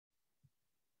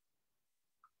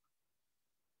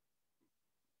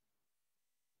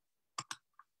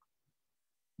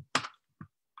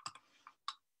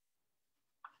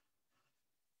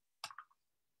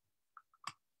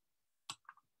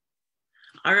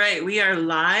All right, we are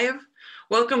live.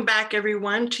 Welcome back,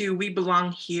 everyone, to We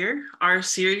Belong Here, our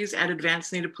series at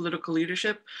Advanced Native Political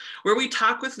Leadership, where we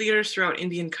talk with leaders throughout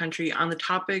Indian country on the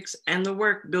topics and the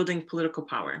work building political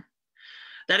power.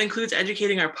 That includes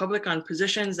educating our public on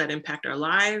positions that impact our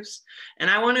lives. And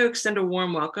I want to extend a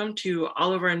warm welcome to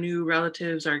all of our new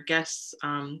relatives, our guests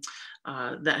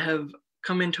that have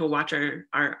come in to watch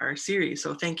our series.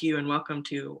 So thank you and welcome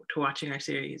to watching our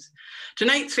series.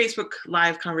 Tonight's Facebook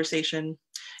Live conversation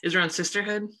is around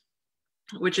sisterhood,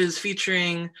 which is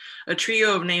featuring a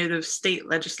trio of Native state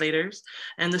legislators.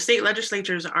 And the state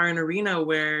legislatures are an arena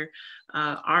where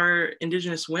our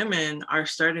Indigenous women are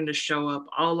starting to show up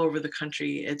all over the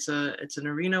country. It's an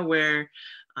arena where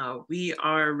we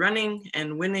are running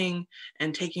and winning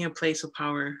and taking a place of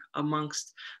power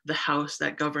amongst the House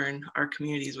that govern our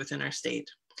communities within our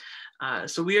state.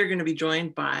 So we are going to be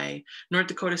joined by North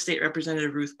Dakota State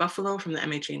Representative Ruth Buffalo from the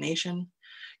MHA Nation,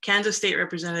 Kansas State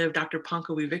Representative Dr.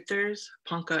 Ponka-We Victors,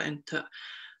 Ponca and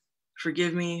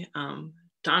Tohono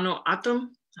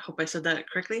O'odham, I hope I said that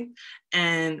correctly,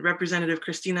 and Representative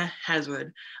Christina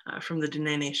Haswood from the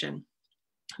Diné Nation.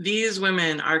 These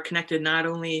women are connected not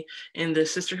only in the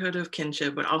sisterhood of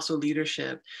kinship, but also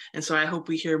leadership. And so I hope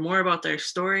we hear more about their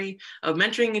story of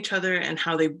mentoring each other and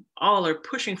how they all are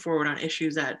pushing forward on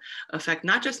issues that affect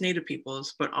not just Native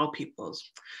peoples, but all peoples.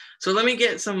 So let me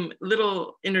get some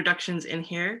little introductions in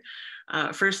here.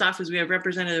 First off is we have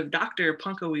Representative Dr.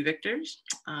 Ponka-We Victors,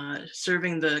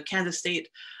 serving the Kansas State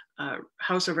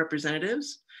House of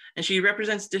Representatives, and she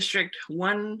represents District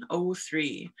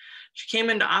 103. She came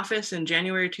into office in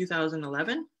January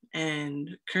 2011 and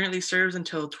currently serves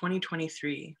until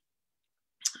 2023.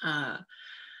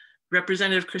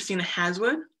 Representative Christina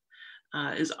Haswood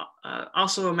is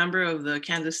also a member of the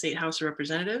Kansas State House of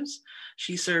Representatives.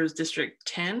 She serves District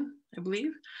 10, I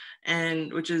believe,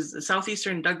 and which is the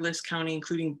southeastern Douglas County,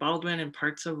 including Baldwin and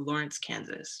parts of Lawrence,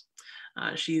 Kansas.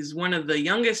 She's one of the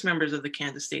youngest members of the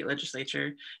Kansas State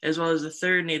Legislature, as well as the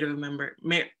third Native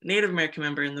American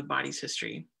member in the body's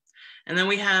history. And then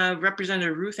we have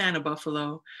Representative Ruth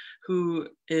Buffalo, who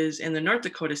is in the North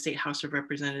Dakota State House of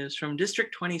Representatives from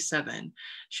District 27.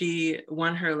 She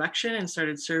won her election and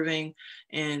started serving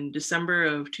in December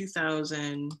of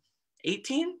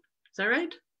 2018. Is that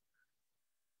right?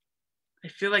 I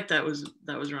feel like that was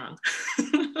wrong.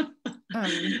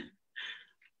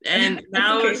 And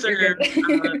now okay, serves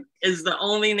is the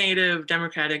only Native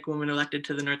Democratic woman elected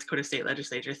to the North Dakota State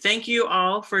Legislature. Thank you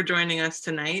all for joining us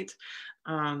tonight.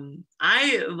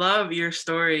 I love your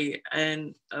story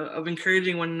and of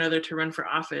encouraging one another to run for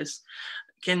office.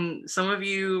 Can some of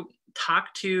you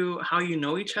talk to how you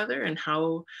know each other and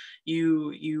how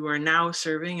you are now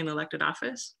serving in elected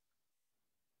office?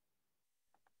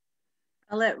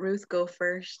 I'll let Ruth go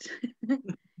first.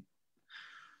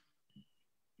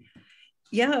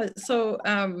 Yeah, so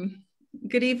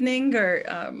good evening, or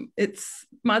it's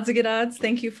Madzigadadz.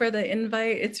 Thank you for the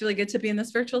invite. It's really good to be in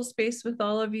this virtual space with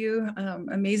all of you,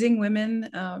 amazing women,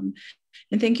 and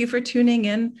thank you for tuning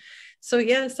in. So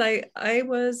yes, I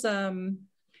was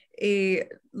a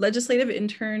legislative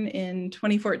intern in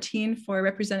 2014 for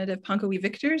Representative Ponka-We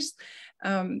Victors.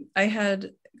 I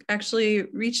had actually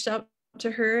reached out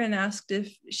to her and asked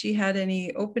if she had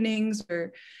any openings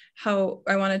or how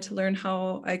I wanted to learn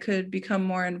how I could become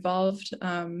more involved,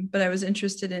 but I was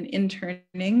interested in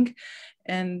interning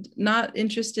and not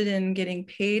interested in getting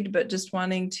paid, but just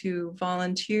wanting to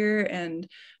volunteer and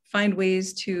find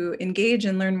ways to engage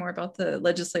and learn more about the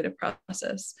legislative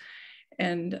process.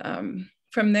 And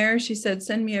from there, she said,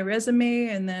 send me a resume.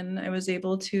 And then I was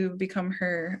able to become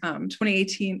her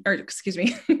 2018, or excuse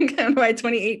me, I don't know why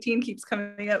 2018 keeps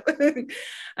coming up.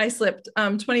 I slipped,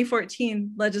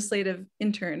 2014 legislative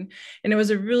intern. And it was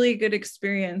a really good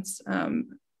experience.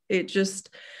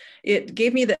 It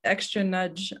gave me the extra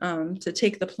nudge to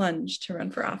take the plunge to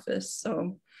run for office.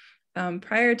 So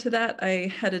prior to that,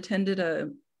 I had attended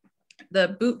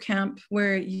the boot camp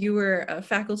where you were a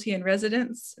faculty in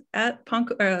residence at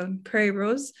Prairie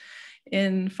Rose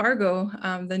in Fargo,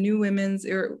 the New Women's,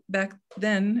 or back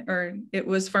then, or it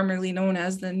was formerly known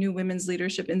as the New Women's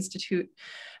Leadership Institute.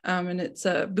 And it's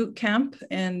a boot camp,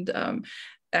 and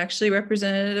actually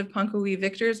Representative Ponka-We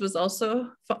Victors was also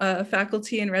a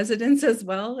faculty in residence as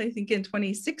well, I think in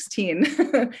 2016.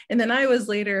 And then I was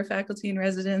later a faculty in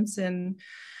residence in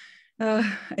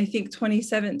I think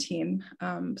 2017.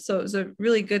 So it was a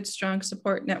really good, strong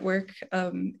support network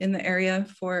in the area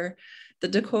for the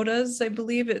Dakotas. I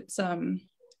believe it's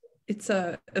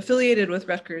affiliated with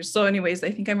Rutgers. So anyways,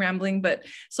 I think I'm rambling, but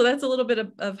so that's a little bit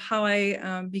of how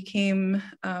I became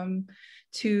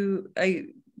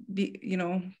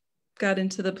got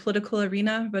into the political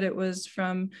arena, but it was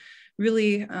from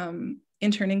really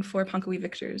interning for Ponka-We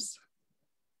Victors.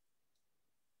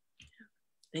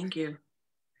 Thank you.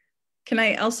 Can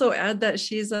I also add that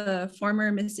she's a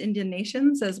former Miss Indian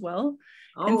Nations as well?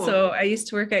 Oh. And so I used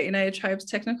to work at United Tribes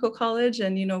Technical College,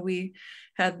 and we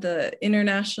had the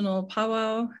international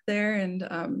powwow there,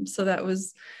 and so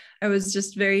I was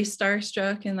just very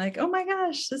starstruck and like, oh my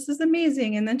gosh, this is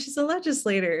amazing. And then she's a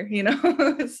legislator,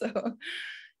 so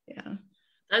yeah.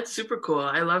 That's super cool.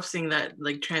 I love seeing that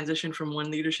like transition from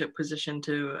one leadership position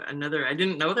to another. I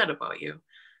didn't know that about you.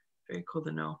 Very cool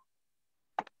to know.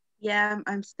 Yeah,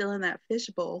 I'm still in that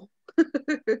fishbowl.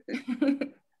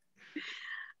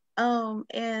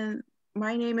 And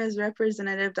my name is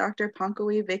Representative Dr.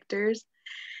 Ponka-We Victors,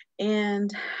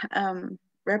 and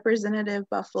Representative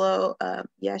Buffalo,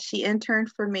 yeah, she interned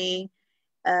for me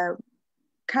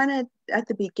kind of at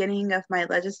the beginning of my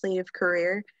legislative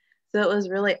career. So it was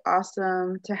really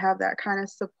awesome to have that kind of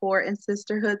support and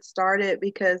sisterhood started,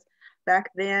 because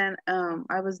back then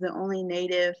I was the only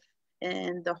Native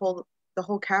in the whole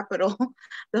Capitol,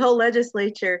 the whole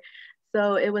legislature.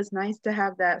 So it was nice to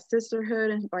have that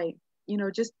sisterhood and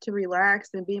just to relax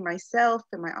and be myself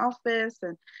in my office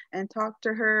and talk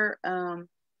to her.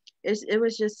 It's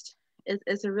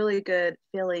a really good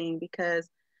feeling, because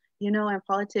in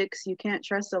politics you can't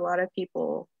trust a lot of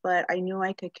people, but I knew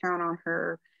I could count on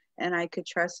her and I could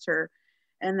trust her,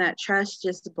 and that trust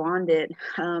just bonded,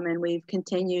 and we've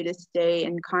continued to stay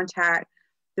in contact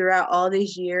throughout all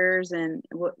these years. And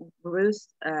what Ruth,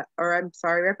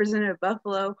 Representative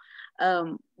Buffalo,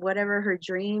 whatever her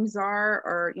dreams are,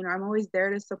 or I'm always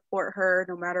there to support her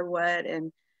no matter what,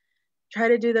 and try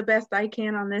to do the best I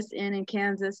can on this end in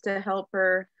Kansas to help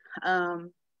her. Our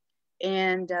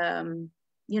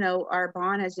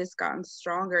bond has just gotten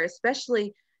stronger,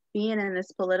 especially being in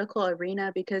this political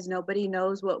arena, because nobody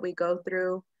knows what we go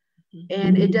through. Mm-hmm.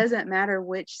 And it doesn't matter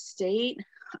which state,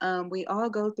 we all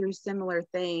go through similar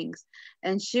things.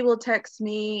 And she will text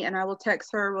me and I will text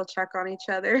her, we'll check on each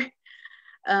other.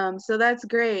 So that's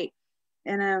great.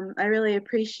 And I really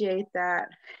appreciate that.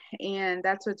 And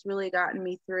that's what's really gotten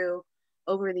me through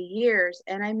over the years.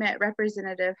 And I met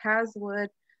Representative Haswood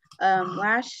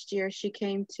last year. She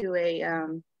came to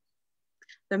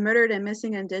the Murdered and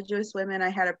Missing Indigenous Women. I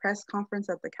had a press conference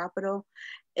at the Capitol,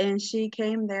 and she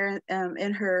came there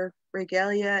in her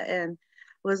regalia and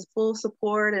was full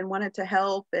support and wanted to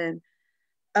help. And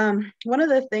one of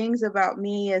the things about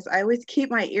me is I always keep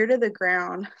my ear to the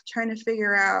ground, trying to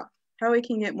figure out how we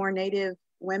can get more Native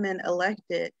women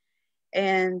elected.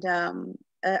 And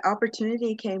an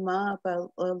opportunity came up, a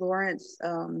Lawrence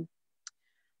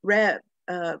rep.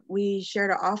 We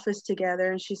shared an office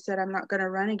together, and she said, I'm not going to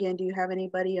run again. Do you have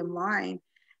anybody in line?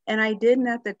 And I didn't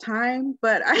at the time,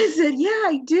 but I said, yeah,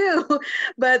 I do.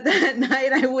 But that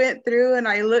night I went through and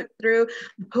I looked through,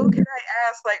 who can I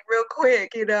ask, like real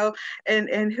quick,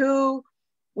 and who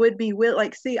would be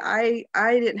I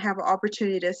didn't have an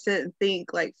opportunity to sit and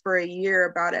think like for a year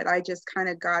about it. I just kind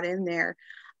of got in there.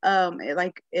 I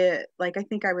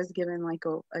think I was given like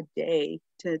a day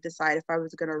to decide if I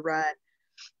was going to run.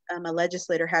 A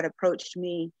legislator had approached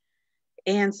me,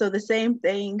 and so the same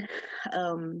thing.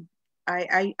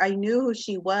 I knew who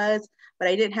she was, but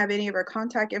I didn't have any of her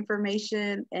contact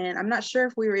information, and I'm not sure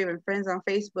if we were even friends on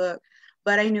Facebook.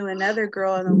 But I knew another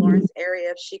girl in the Lawrence area,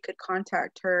 if she could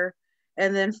contact her.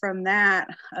 And then from that,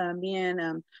 me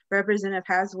and Representative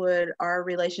Haswood, our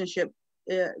relationship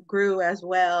grew as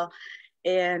well.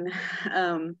 And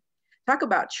talk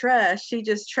about trust. She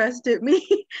just trusted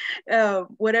me,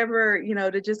 whatever,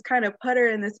 to just kind of put her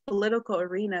in this political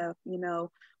arena.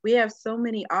 We have so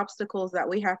many obstacles that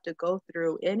we have to go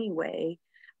through anyway,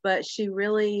 but she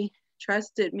really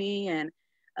trusted me, and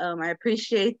I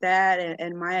appreciate that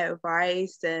and my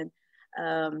advice. And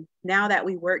now that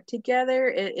we work together,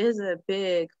 it is a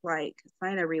big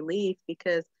sign of relief,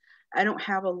 because I don't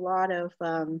have a lot of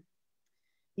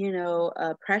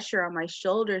pressure on my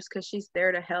shoulders, because she's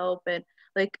there to help. And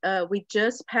we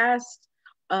just passed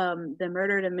the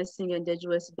Murdered and Missing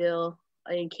Indigenous bill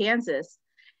in Kansas,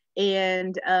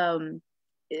 and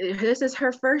this is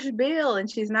her first bill,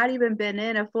 and she's not even been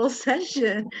in a full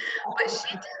session, but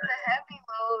she did a heavy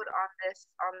load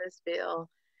on this bill.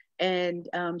 And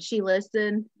she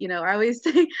listened. I always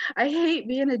say I hate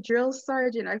being a drill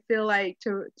sergeant. I feel like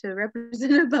to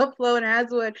Representative Buffalo and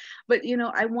Haswood, but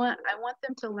I want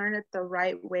them to learn it the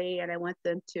right way, and I want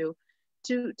them to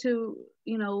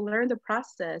learn the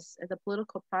process, the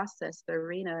political process, the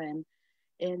arena,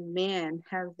 and man,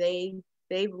 have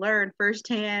they've learned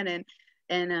firsthand,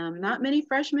 And not many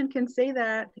freshmen can say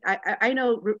that. I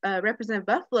know Representative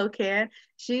Buffalo can.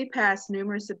 She passed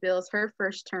numerous bills her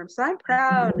first term. So I'm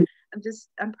proud.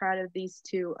 I'm proud of these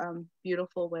two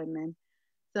beautiful women.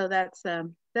 So that's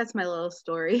my little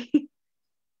story.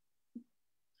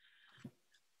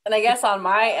 And I guess on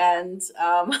my end,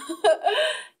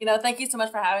 thank you so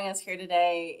much for having us here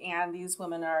today. And these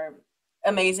women are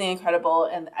amazing, incredible,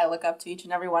 and I look up to each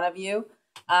and every one of you.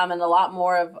 And a lot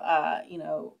more of,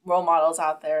 role models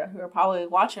out there who are probably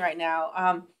watching right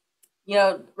now.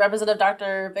 Representative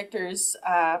Dr. Victors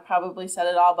probably said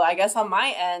it all, but I guess on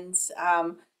my end,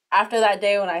 after that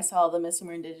day when I saw the Missing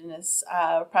More Indigenous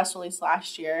press release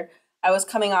last year, I was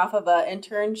coming off of an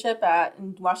internship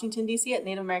in Washington, D.C. at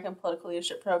Native American Political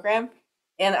Leadership Program.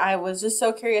 And I was just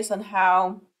so curious on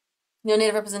how,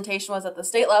 Native representation was at the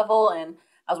state level. And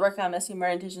I was working on Missing More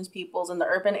Indigenous peoples in the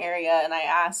urban area. And I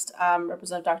asked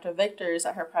Representative Dr. Victors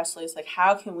at her press release, like,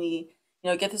 how can we,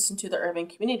 get this into the urban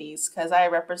communities? Because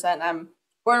I'm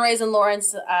born and raised in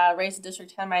Lawrence, raised in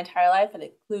District 10 my entire life, and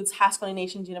it includes Haskell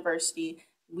Nations University.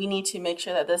 We need to make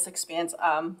sure that this expands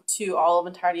to all of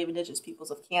entirety of Indigenous peoples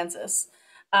of Kansas.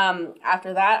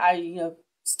 After that, I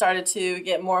started to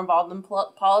get more involved in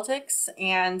politics,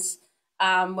 and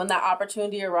when that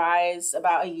opportunity arose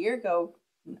about a year ago,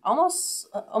 almost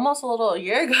a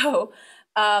year ago,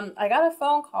 I got a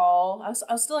phone call. I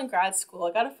was still in grad school.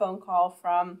 I got a phone call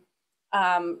from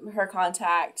her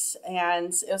contact,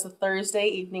 and it was a Thursday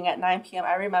evening at 9 p.m.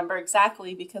 I remember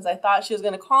exactly because I thought she was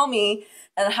going to call me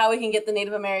and how we can get the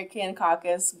Native American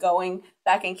caucus going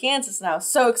back in Kansas. And I was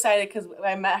so excited because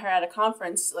I met her at a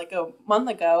conference like a month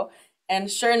ago,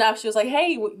 and sure enough, she was like,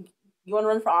 "Hey, you want to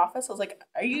run for office?" I was like,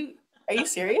 "Are you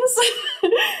serious?"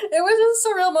 It was just a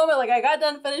surreal moment. Like, I got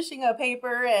done finishing a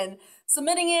paper and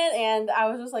submitting it, and I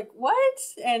was just like, "What?"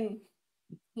 And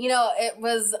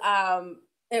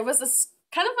it was this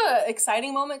kind of an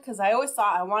exciting moment because I always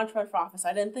thought I wanted to run for office.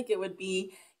 I didn't think it would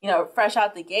be, fresh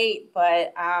out the gate.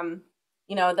 But, then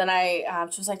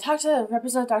she was like, talk to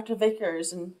Representative Dr.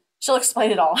 Victors and she'll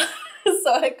explain it all.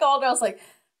 So I called her. I was like,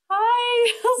 hi.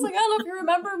 I was like, I don't know if you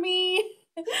remember me.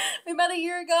 We met a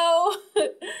year ago.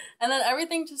 And then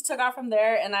everything just took off from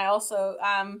there. And I also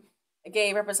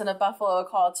gave Representative Buffalo a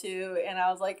call too. And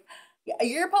I was like,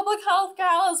 you're a public health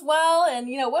gal as well, and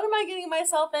what am I getting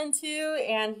myself into?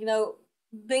 And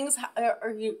things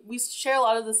we share a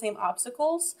lot of the same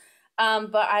obstacles,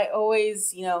 but I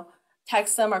always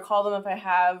text them or call them if I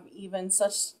have even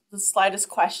the slightest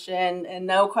question, and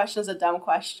no question is a dumb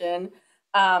question.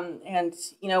 And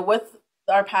with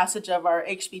our passage of our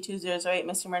HB 2008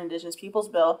 Missing More Indigenous Peoples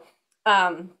Bill,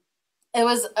 it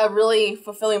was a really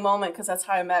fulfilling moment because that's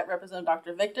how I met Representative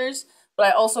Dr. Victors. But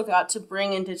I also got to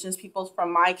bring Indigenous peoples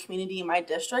from my community in my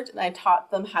district, and I taught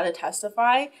them how to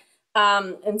testify.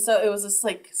 And so it was this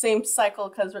same cycle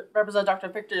because Representative Dr.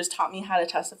 Victors taught me how to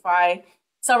testify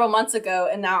several months ago,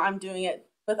 and now I'm doing it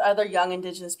with other young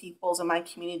Indigenous peoples in my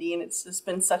community, and it's just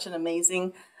been such an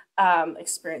amazing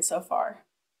experience so far.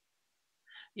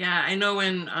 Yeah, I know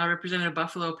when Representative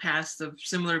Buffalo passed a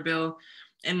similar bill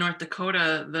in North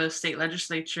Dakota, the state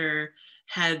legislature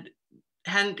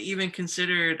hadn't even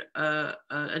considered a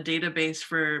database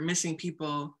for missing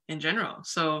people in general.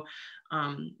 So,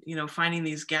 finding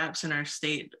these gaps in our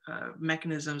state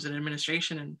mechanisms and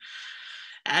administration and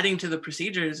adding to the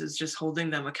procedures is just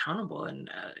holding them accountable, and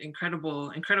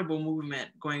incredible movement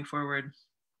going forward.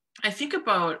 I think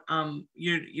about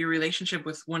your relationship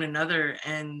with one another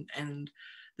and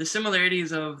the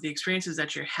similarities of the experiences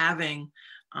that you're having.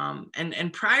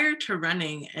 And prior to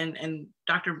running, and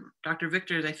Dr.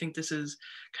 Victors, I think this is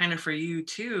kind of for you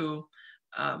too,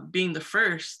 being the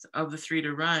first of the three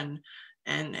to run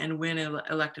and win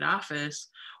elected office.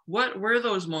 What were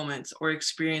those moments or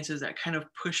experiences that kind of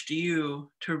pushed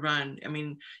you to run? I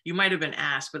mean, you might have been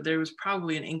asked, but there was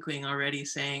probably an inkling already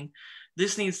saying,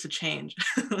 this needs to change.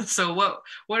 So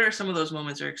what are some of those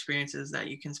moments or experiences that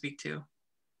you can speak to?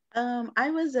 I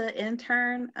was an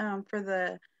intern for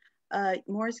the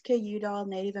Morris K. Udall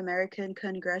Native American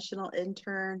Congressional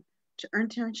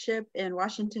Internship in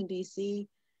Washington, D.C.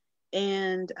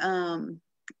 And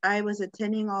I was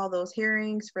attending all those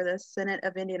hearings for the Senate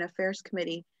of Indian Affairs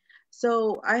Committee.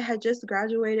 So I had just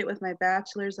graduated with my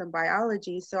bachelor's in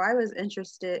biology, so I was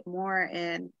interested more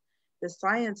in the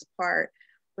science part.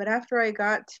 But after I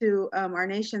got to our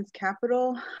nation's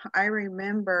capital, I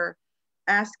remember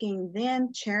asking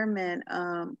then chairman,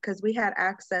 because we had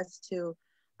access to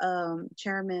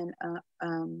Chairman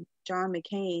John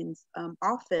McCain's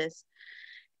office,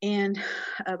 and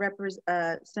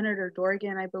Senator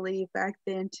Dorgan, I believe, back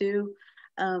then too,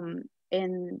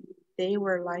 and they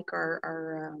were like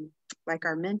our like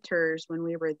our mentors when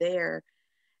we were there.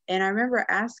 And I remember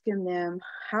asking them,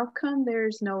 how come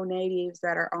there's no natives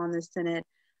that are on the Senate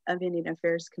of Indian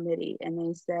Affairs Committee? And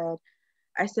they said,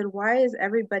 I said, why is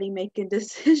everybody making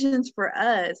decisions for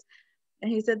us?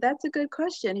 And he said, that's a good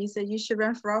question. He said, you should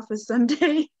run for office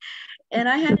someday. And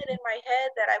I had it in my head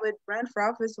that I would run for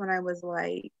office when I was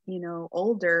like,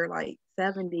 older, like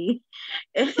 70.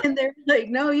 And they're like,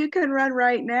 no, you can run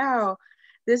right now.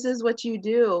 This is what you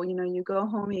do. You go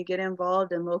home, you get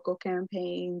involved in local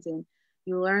campaigns, and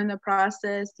you learn the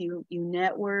process, you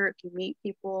network, you meet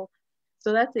people.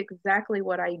 So that's exactly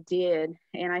what I did.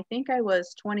 And I think I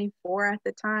was 24 at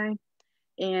the time.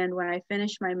 And when I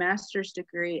finished my master's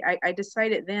degree, I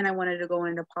decided then I wanted to go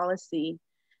into policy.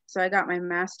 So I got my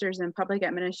master's in public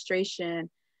administration.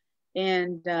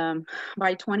 And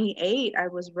by 28, I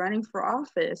was running for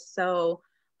office. So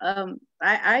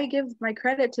I give my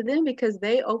credit to them because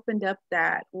they opened up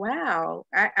that, wow,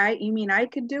 you mean I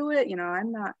could do it?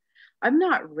 I'm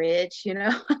not rich,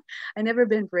 I never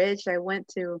been rich. I went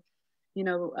to,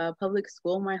 public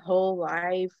school my whole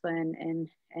life and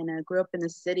I grew up in the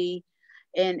city.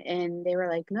 And they were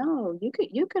like, no,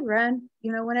 you could run,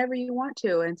 whenever you want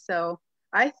to. And so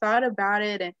I thought about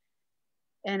it,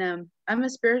 and I'm a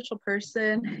spiritual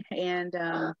person. And,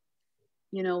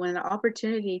 when the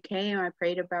opportunity came, I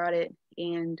prayed about it,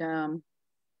 and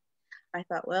I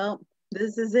thought, well,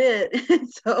 this is it.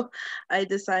 So I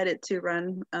decided to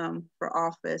run for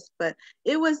office. But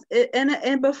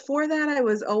and before that, I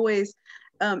was always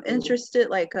interested.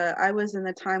 Like I was in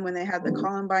the time when they had the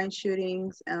Columbine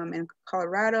shootings in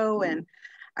Colorado, and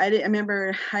I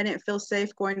remember I didn't feel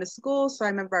safe going to school. So I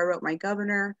remember I wrote my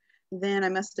governor. Then I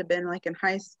must have been like in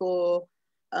high school.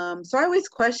 So I always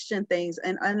question things.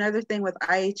 And another thing with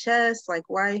IHS, like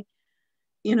why,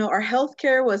 our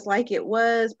healthcare was like it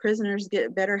was. Prisoners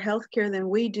get better healthcare than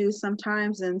we do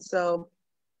sometimes. And so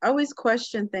I always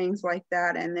question things like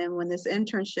that. And then when this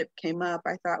internship came up,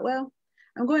 I thought, well,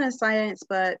 I'm going to science,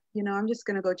 but I'm just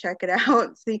going to go check it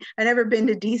out. See, I never been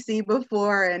to DC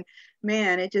before, and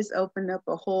man, it just opened up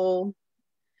a whole,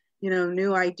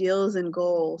 new ideals and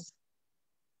goals.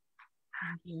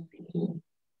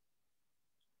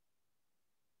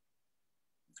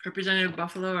 Representative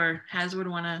Buffalo or Haswood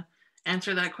want to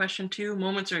answer that question too?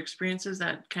 Moments or experiences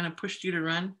that kind of pushed you to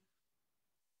run?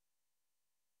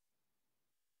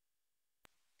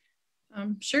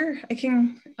 Sure, I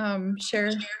can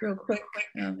share real quick.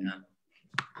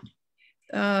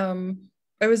 I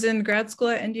was in grad school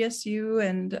at NDSU,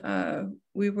 and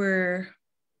we were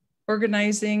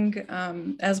organizing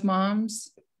as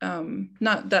moms.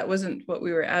 That wasn't what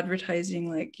we were advertising,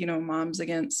 like, Moms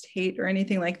Against Hate or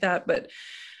anything like that, but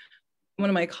one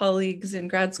of my colleagues in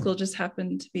grad school just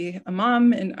happened to be a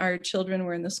mom, and our children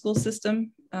were in the school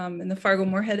system in the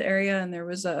Fargo-Moorhead area, and there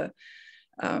was a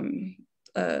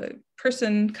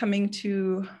person coming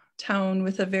to town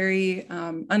with a very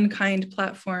unkind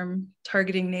platform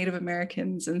targeting Native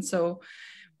Americans. And so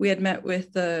we had met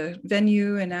with the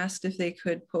venue and asked if they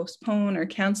could postpone or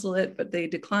cancel it, but they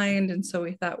declined. And so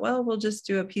we thought, well, we'll just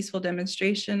do a peaceful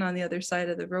demonstration on the other side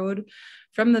of the road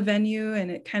from the venue.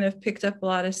 And it kind of picked up a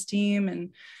lot of steam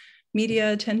and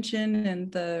media attention,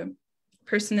 and the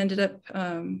person ended up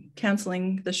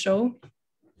canceling the show.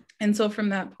 And so from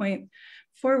that point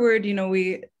forward,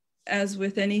 we, as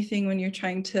with anything, when you're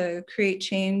trying to create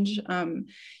change,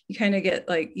 you kind of get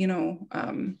like,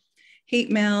 hate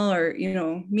mail or,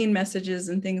 mean messages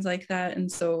and things like that.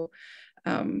 And so,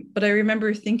 but I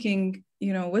remember thinking,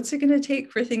 what's it going to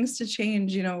take for things to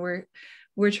change?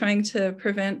 We're trying to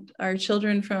prevent our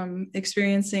children from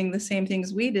experiencing the same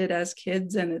things we did as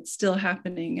kids, and it's still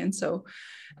happening. And so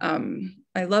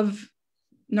I love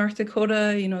North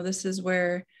Dakota. This is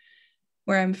where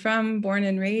I'm from, born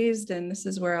and raised, and this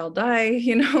is where I'll die,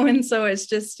 and so it's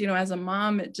just, as a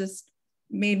mom, it just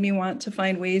made me want to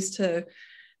find ways to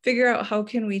figure out how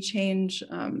can we change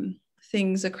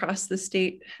things across the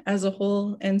state as a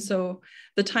whole. And so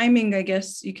the timing, I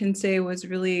guess you can say, was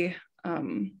really,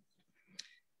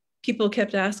 people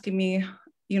kept asking me,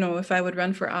 if I would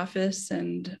run for office,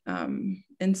 and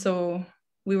so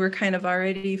we were kind of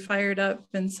already fired up.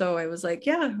 And so I was like,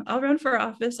 yeah, I'll run for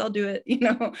office. I'll do it,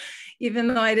 even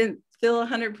though I didn't feel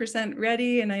 100%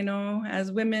 ready. And I know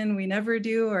as women, we never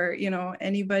do, or,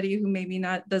 anybody who maybe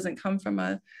doesn't come from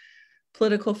a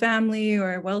political family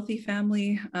or a wealthy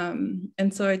family.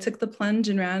 And so I took the plunge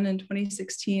and ran in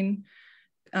 2016.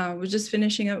 Was just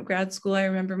finishing up grad school. I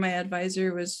remember my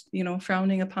advisor was,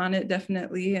 frowning upon it,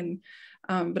 definitely. And,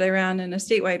 but I ran in a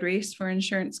statewide race for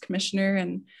insurance commissioner,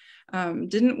 and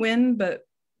didn't win, but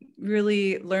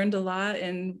really learned a lot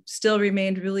and still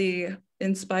remained really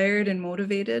inspired and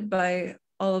motivated by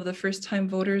all of the first-time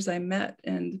voters I met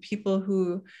and people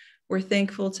who were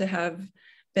thankful to have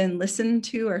been listened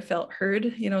to or felt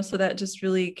heard, you know, so that just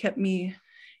really kept me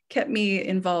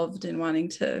involved in wanting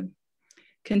to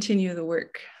continue the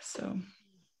work. So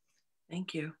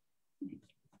thank you.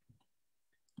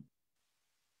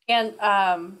 And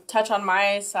touch on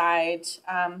my side,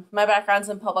 my background's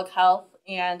in public health,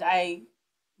 and I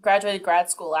graduated grad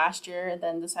school last year and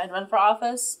then decided to run for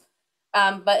office.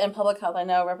 But in public health, I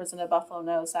know Representative Buffalo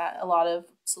knows that a lot of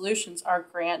solutions are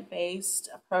grant-based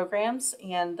programs,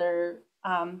 and they're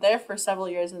there for several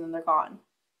years and then they're gone.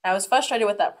 I was frustrated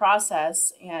with that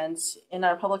process, and in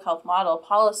our public health model,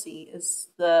 policy is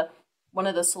one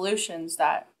of the solutions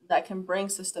that can bring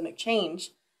systemic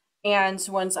change. And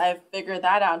once I've figured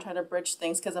that out and try to bridge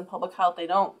things, because in public health,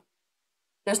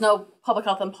 there's no public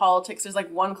health and politics. There's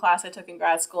like one class I took in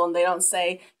grad school, and they don't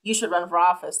say you should run for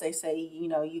office. They say, you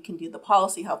know, you can do the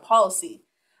policy, help policy.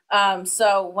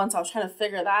 So once I was trying to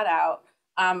figure that out,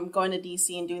 going to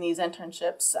DC and doing these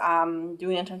internships,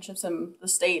 doing internships in the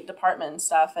State Department and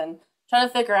stuff, and trying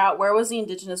to figure out where was the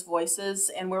Indigenous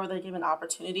voices and where were they given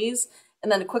opportunities.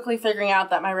 And then quickly figuring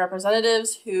out that my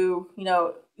representatives who, you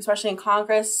know, especially in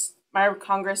Congress, my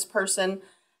congressperson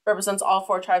represents all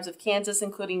 4 tribes of Kansas,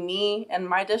 including me and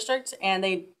my district, and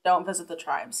they don't visit the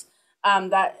tribes.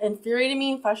 That infuriated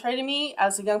me and frustrated me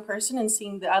as a young person, and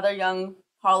seeing the other young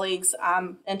colleagues,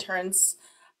 interns,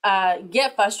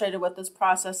 get frustrated with this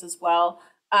process as well.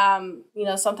 You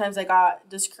know, sometimes I got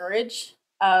discouraged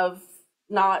of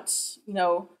not, you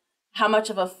know, how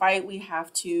much of a fight we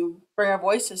have to bring our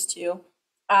voices to.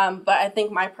 But I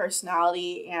think my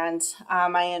personality and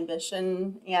my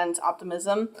ambition and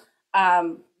optimism,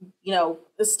 you know,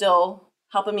 is still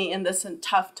helping me in this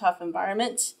tough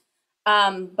environment.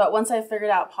 But once I figured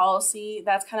out policy,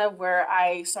 that's kind of where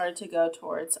I started to go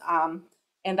towards.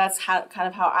 And that's kind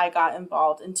of how I got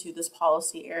involved into this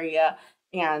policy area,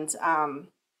 and,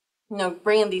 you know,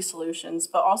 bringing these solutions,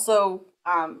 but also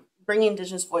bringing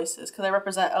Indigenous voices, because I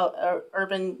represent a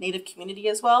urban Native community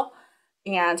as well.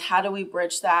 And how do we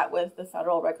bridge that with the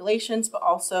federal regulations, but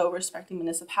also respecting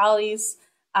municipalities,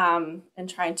 and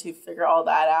trying to figure all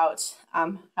that out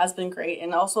has been great.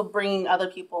 And also bringing other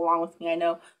people along with me. I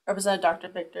know Representative Dr.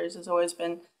 Victors has always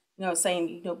been, you know, saying,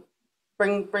 you know,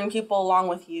 bring people along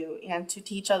with you and to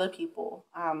teach other people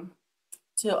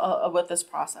with this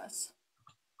process.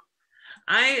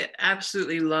 I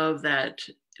absolutely love that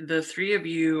the 3 of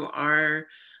you are,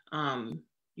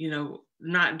 you know,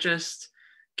 not just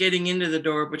getting into the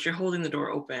door, but you're holding the door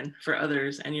open for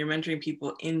others, and you're mentoring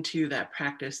people into that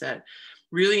practice that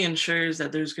really ensures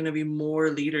that there's going to be more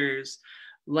leaders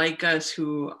like us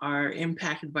who are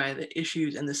impacted by the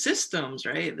issues and the systems,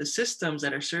 right? The systems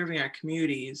that are serving our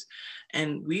communities.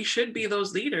 And we should be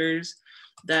those leaders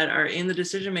that are in the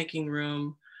decision-making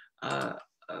room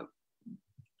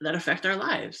that affect our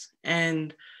lives.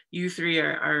 And you 3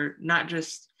 are not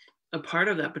just a part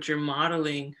of that, but you're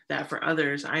modeling that for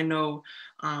others. I know,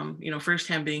 you know,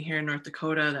 firsthand being here in North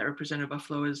Dakota, that Representative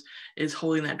Buffalo is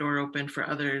holding that door open for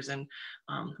others, and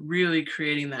really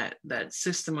creating that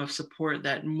system of support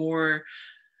that more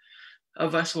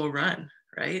of us will run,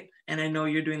 right? And I know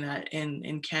you're doing that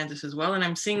in Kansas as well. And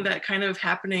I'm seeing that kind of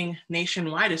happening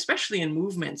nationwide, especially in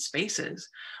movement spaces.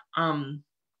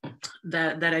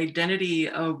 That identity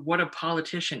of what a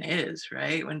politician is,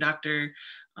 right? When Dr.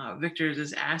 Victors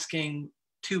is asking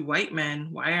 2 white men,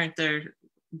 why aren't there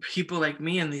people like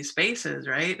me in these spaces,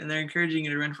 right? And they're encouraging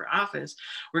you to run for office.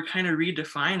 We're kind of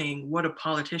redefining what a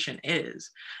politician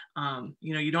is.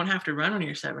 You know, you don't have to run when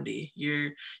you're 70.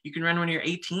 You can run when you're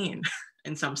 18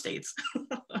 in some states.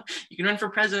 You can run for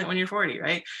president when you're 40,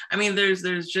 right? I mean, there's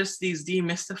just these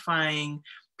demystifying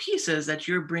pieces that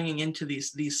you're bringing into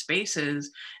these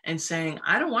spaces and saying,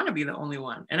 I don't want to be the only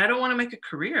one, and I don't want to make a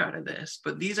career out of this,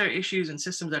 but these are issues and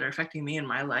systems that are affecting me in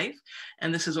my life,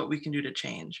 and this is what we can do to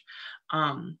change.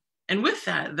 And with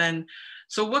that, then,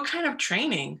 so what kind of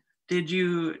training did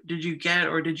you get,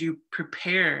 or did you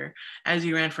prepare as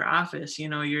you ran for office? You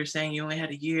know, you're saying you only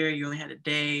had a year, you only had a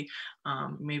day,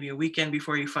 maybe a weekend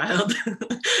before you filed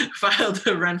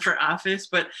to run for office.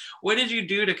 But what did you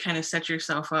do to kind of set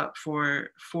yourself up for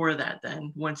that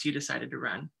then, once you decided to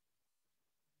run?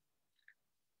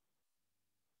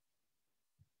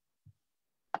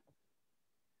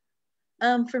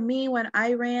 For me, when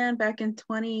I ran back in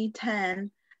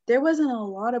 2010, there wasn't a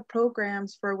lot of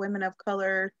programs for women of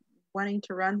color wanting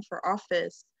to run for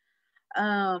office.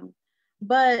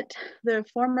 But the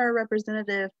former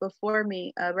representative before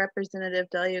me, Representative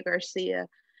Delia Garcia,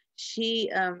 she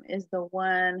is the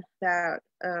one that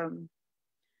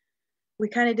we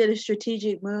kind of did a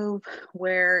strategic move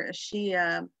where she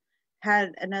had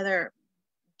another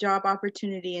job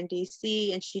opportunity in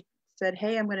DC, and she said,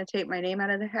 hey, I'm going to take my name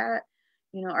out of the hat.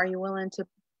 You know, are you willing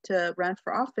to run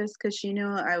for office? Because she knew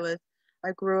I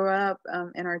grew up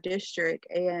in our district,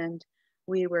 and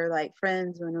we were like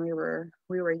friends when we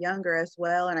were younger as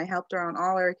well, and I helped her on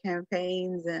all her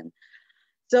campaigns. And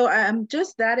so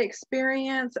just that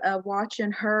experience of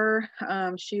watching her,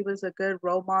 she was a good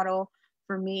role model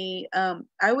for me. I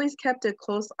always kept a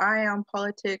close eye on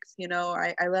politics. You know,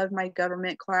 I loved my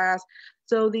government class.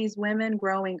 So these women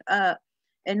growing up,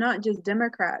 and not just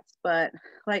Democrats, but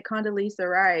like Condoleezza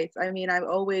Rice, I mean, I've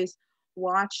always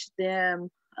watched them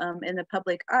in the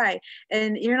public eye.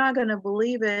 And you're not going to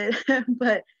believe it,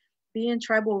 but being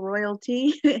tribal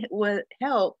royalty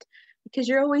helped, because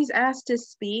you're always asked to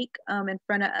speak in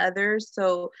front of others.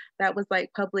 So that was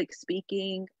like public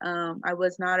speaking. I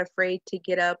was not afraid to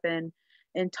get up and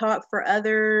talk for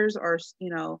others, or, you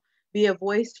know, be a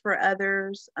voice for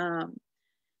others,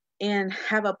 and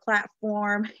have a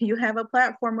platform. You have a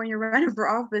platform when you're running for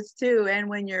office too, and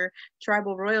when you're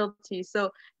tribal royalty. So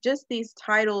just these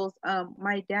titles, I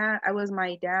was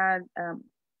my dad,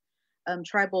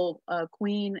 tribal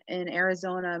queen in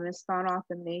Arizona, Miss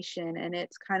Ponka-We Nation, and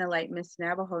it's kind of like Miss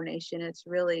Navajo Nation. It's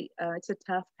really, it's a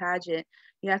tough pageant.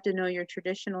 You have to know your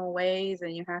traditional ways,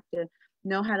 and you have to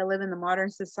know how to live in the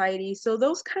modern society. So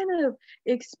those kind of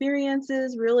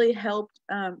experiences really helped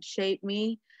shape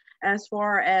me as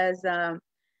far as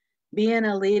being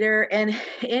a leader. And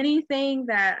anything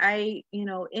that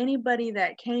anybody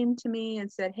that came to me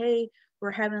and said, hey,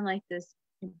 we're having like this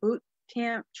boot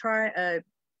camp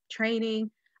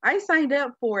training, I signed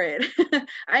up for it.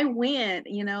 I went,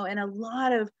 and a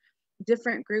lot of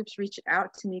different groups reached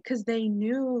out to me because they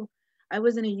knew I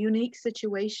was in a unique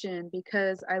situation,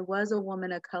 because I was a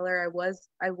woman of color. I was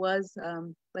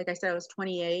like I said, I was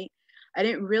 28.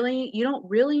 You don't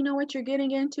really know what you're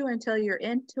getting into until you're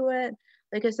into it.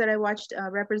 Like I said, I watched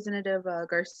Representative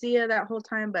Garcia that whole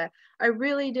time, but I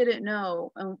really didn't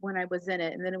know when I was in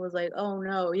it. And then it was like, oh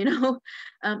no,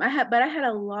 I had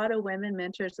a lot of women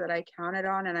mentors that I counted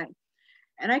on,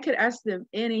 and I could ask them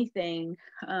anything,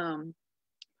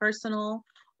 personal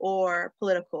or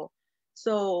political.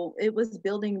 So it was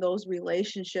building those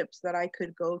relationships that I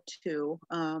could go to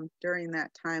during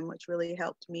that time, which really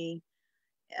helped me,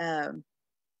 to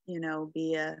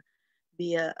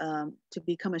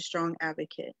become a strong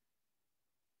advocate.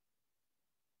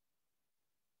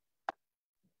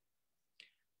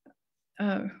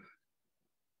 I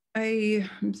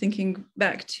am thinking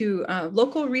back to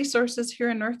local resources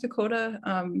here in North Dakota.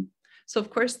 So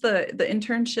of course the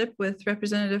internship with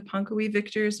Representative Ponka-We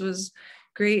Victors was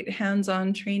great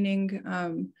hands-on training.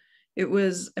 It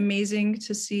was amazing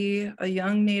to see a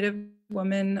young Native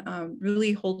woman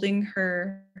really holding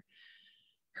her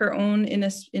own in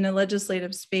a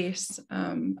legislative space.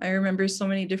 I remember so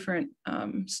many different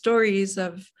stories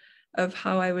of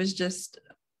how I was just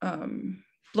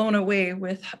blown away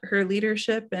with her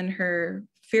leadership and her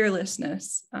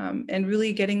fearlessness, and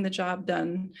really getting the job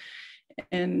done.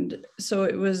 And so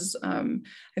it was,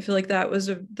 I feel like that was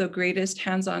the greatest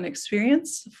hands-on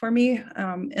experience for me.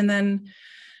 And then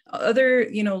other,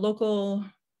 local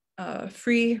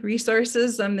free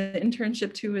resources. The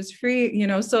internship too is free,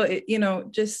 so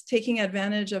just taking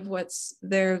advantage of what's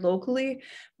there locally.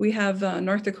 We have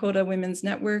North Dakota Women's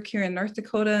Network here in North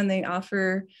Dakota, and they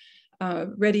offer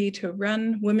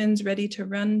women's ready to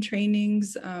run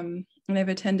trainings. And I've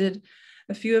attended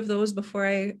a few of those before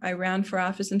I ran for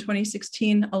office in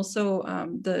 2016. Also,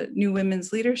 the New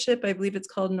Women's Leadership, I believe it's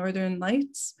called Northern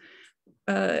Lights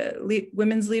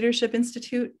Women's Leadership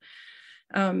Institute.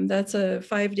 That's a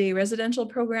 5-day residential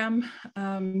program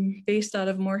based out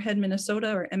of Moorhead,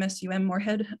 Minnesota, or MSUM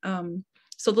Moorhead.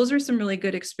 So those were some really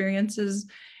good experiences.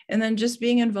 And then just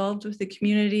being involved with the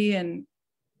community and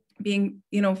being,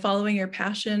 following your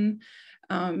passion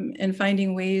and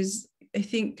finding ways. I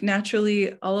think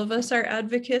naturally all of us are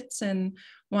advocates and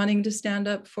wanting to stand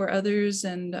up for others,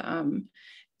 and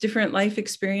different life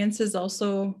experiences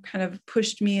also kind of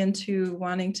pushed me into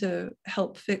wanting to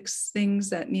help fix things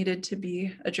that needed to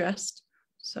be addressed.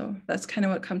 So that's kind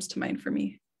of what comes to mind for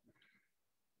me.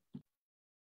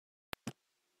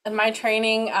 In my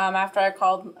training, after I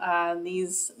called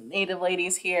these Native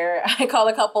ladies here, I called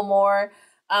a couple more.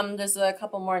 There's a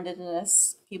couple more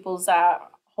Indigenous peoples that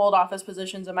hold office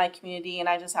positions in my community, and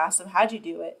I just asked them, how'd you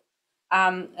do it?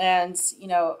 And,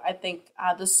 I think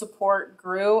the support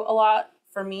grew a lot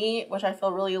for me, which I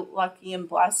feel really lucky and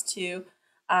blessed to,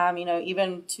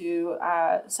 even to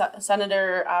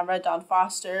Senator Red Dawn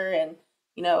Foster, and,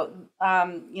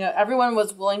 everyone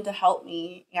was willing to help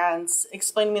me and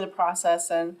explain to me the process.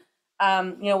 And,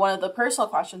 one of the personal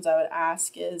questions I would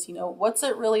ask is, what's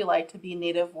it really like to be a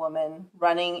Native woman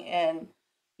running in,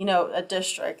 a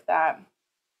district that,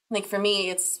 like for me,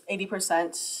 it's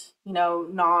 80%,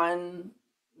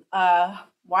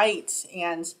 white,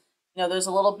 and, there's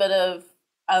a little bit of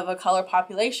a color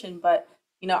population, but,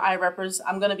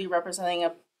 I'm going to be representing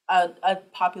a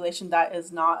population that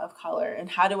is not of color. And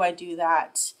how do I do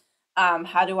that?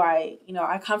 How do I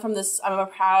come from this, I'm a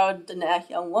proud Diné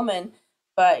young woman,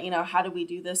 but, how do we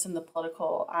do this in the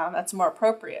political, that's more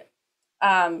appropriate?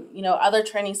 Other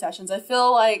training sessions, I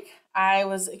feel like I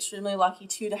was extremely lucky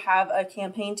too to have a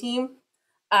campaign team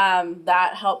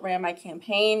that helped ran my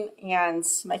campaign, and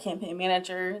my campaign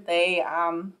manager. They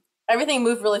everything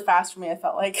moved really fast for me, I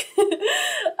felt like.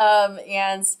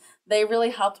 And they really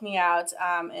helped me out.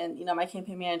 And, my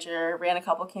campaign manager ran a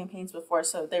couple campaigns before,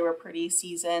 so they were pretty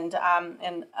seasoned.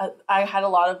 And I had a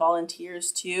lot of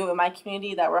volunteers too in my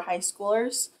community that were high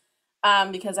schoolers,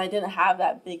 because I didn't have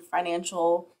that big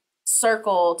financial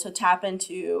circle to tap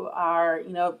into. I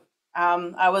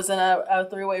was in a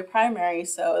three-way primary,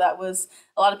 so that was,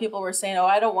 a lot of people were saying, oh,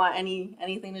 I don't want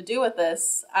anything to do with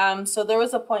this. So there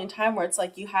was a point in time where it's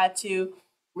like you had to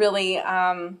really,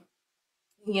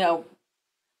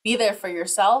 be there for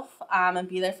yourself, and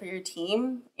be there for your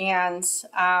team. And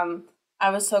I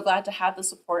was so glad to have the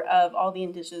support of all the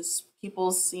Indigenous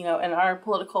peoples, in our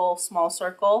political small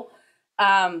circle.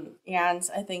 And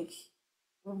I think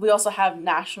we also have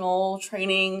national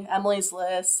training, Emily's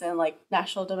List, and like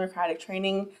national democratic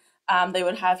training they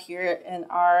would have here in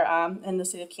our in the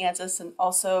state of Kansas. And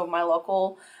also my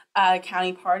local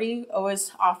county party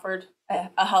always offered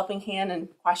a helping hand and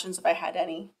questions if I had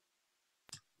any.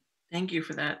 Thank you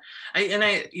for that.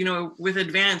 With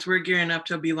Advance, we're gearing up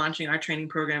to be launching our training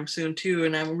program soon too.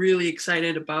 And I'm really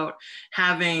excited about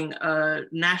having a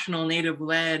national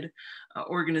Native-led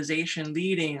organization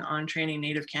leading on training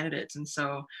Native candidates. And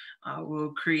so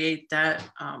we'll create that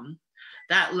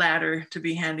ladder to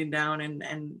be handing down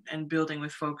and building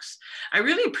with folks. I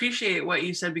really appreciate what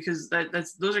you said, because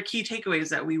those are key takeaways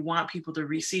that we want people to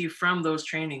receive from those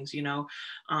trainings.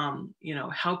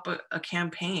 Help a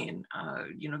campaign,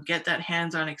 get that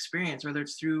hands-on experience, whether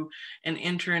it's through an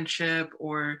internship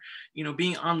or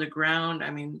being on the ground.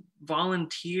 I mean,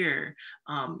 volunteer.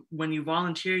 When you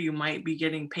volunteer, you might be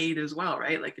getting paid as well,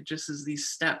 right? Like, it just is these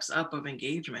steps up of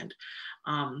engagement.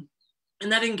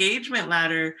 And that engagement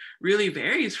ladder really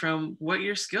varies from what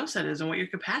your skill set is and what your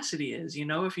capacity is.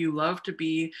 If you love to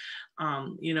be,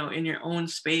 in your own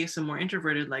space and more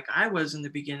introverted, like I was in the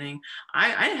beginning,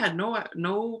 I had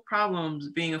no problems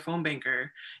being a phone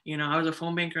banker. I was a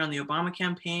phone banker on the Obama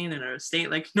campaign in a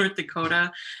state like North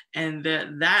Dakota, and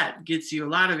that gets you a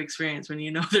lot of experience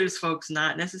when there's folks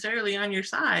not necessarily on your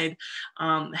side,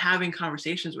 having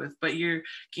conversations with, but you're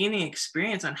gaining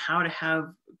experience on how to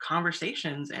have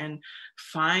conversations and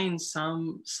find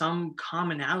some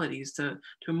commonalities to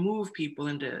move people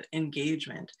into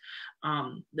engagement.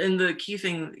 And the key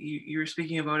thing you were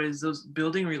speaking about is those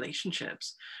building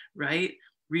relationships, right?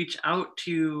 Reach out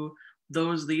to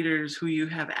those leaders who you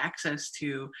have access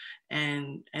to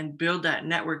and build that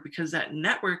network, because that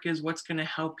network is what's going to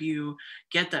help you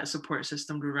get that support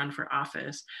system to run for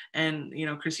office. And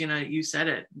Christina, you said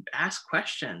it, ask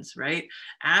questions, right?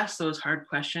 Ask those hard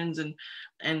questions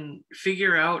and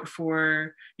figure out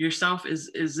for yourself, is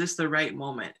this the right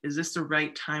moment? Is this the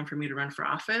right time for me to run for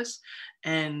office?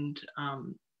 And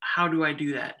how do I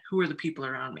do that? Who are the people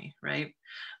around me, right?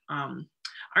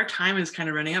 Our time is kind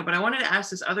of running out, but I wanted to ask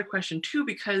this other question too,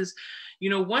 because,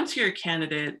 once you're a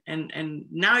candidate and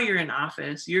now you're in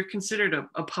office, you're considered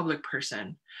a public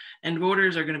person, and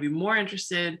voters are going to be more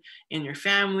interested in your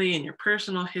family and your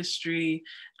personal history.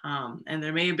 And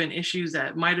there may have been issues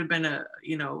that might have been a,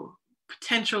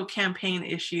 potential campaign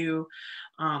issue.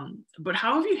 But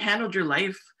how have you handled your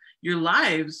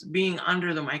lives being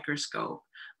under the microscope?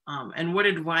 And what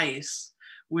advice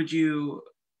would you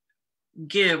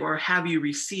give or have you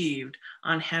received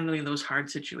on handling those hard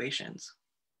situations?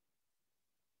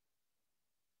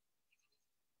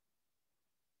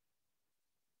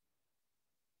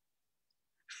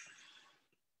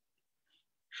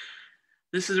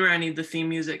 This is where I need the theme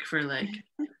music for, like,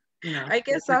 I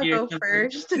guess I'll go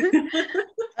first.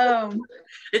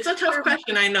 It's a tough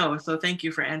question, I know, so thank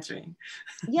you for answering.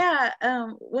 Yeah,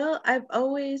 well, I've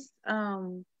always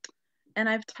and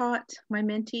I've taught my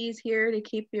mentees here to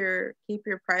keep your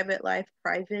private life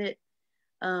private.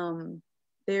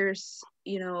 There's,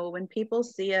 when people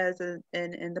see us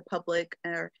in the public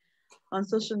or on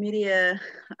social media,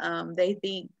 they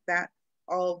think that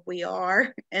all we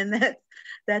are, and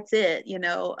that's it. You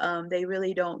know, they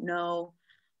really don't know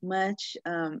much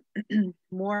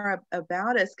more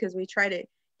about us, because we try to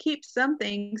keep some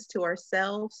things to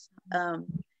ourselves.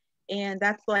 And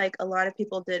that's like a lot of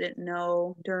people didn't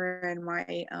know during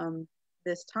my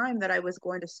this time that I was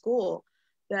going to school,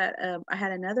 that I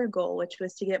had another goal, which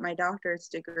was to get my doctorate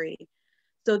degree.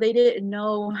 So they didn't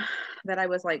know that I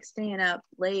was like staying up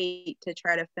late to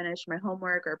try to finish my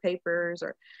homework or papers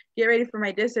or get ready for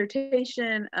my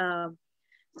dissertation.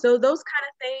 So those kind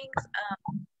of things, is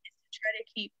to try to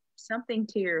keep something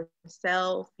to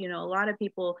yourself. You know, a lot of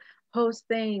people post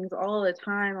things all the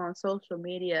time on social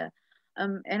media.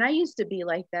 And I used to be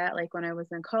like that, like when I was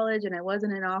in college and I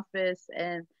wasn't in office.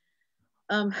 And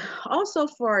also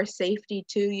for our safety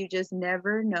too, you just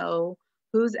never know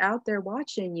who's out there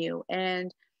watching you.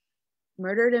 And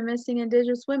murdered and missing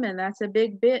Indigenous women, that's a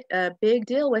big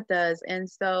deal with us. And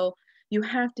so you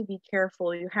have to be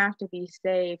careful, you have to be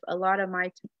safe. A lot of my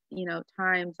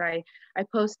times I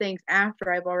post things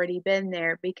after I've already been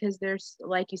there, because there's,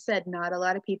 like you said, not a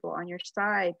lot of people on your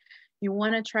side. You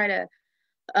want to try to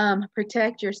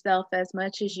protect yourself as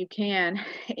much as you can.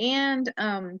 And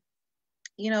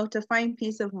to find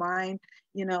peace of mind,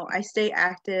 I stay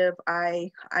active.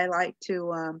 I like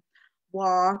to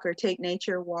walk or take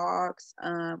nature walks.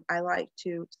 I like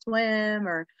to swim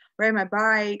or ride my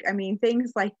bike. I mean,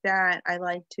 things like that I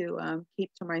like to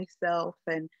keep to myself.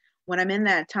 And when I'm in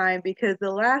that time, because the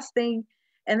last thing,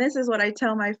 and this is what I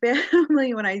tell my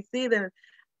family when I see them,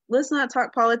 let's not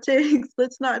talk politics.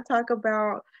 Let's not talk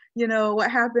about, what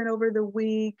happened over the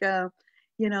week.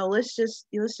 Let's just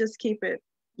keep it,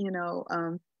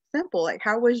 simple. Like,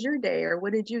 how was your day, or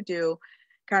what did you do,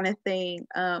 kind of thing.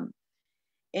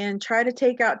 And try to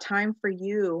take out time for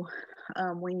you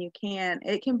when you can.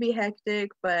 It can be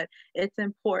hectic, but it's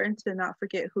important to not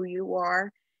forget who you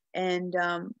are. And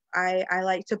I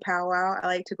like to powwow. I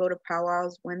like to go to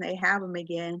powwows when they have them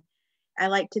again. I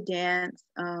like to dance.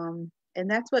 And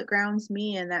that's what grounds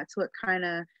me, and that's what kind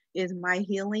of is my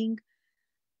healing.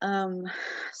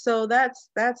 So that's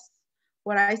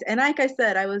what and like I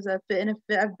said, I've been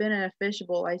in a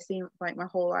fishbowl. I seem like my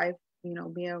whole life,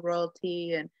 being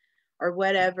royalty or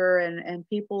whatever, and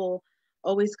people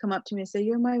always come up to me and say,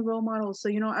 you're my role model. So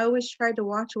I always tried to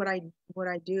watch what I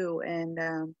do, and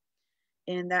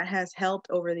that has helped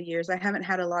over the years. I haven't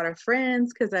had a lot of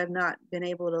friends because I've not been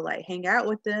able to like hang out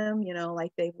with them,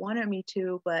 like they wanted me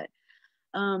to, but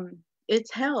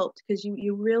it's helped, because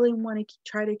you really want to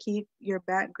try to keep your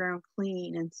background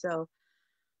clean. And so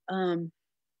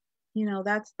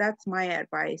that's my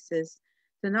advice, is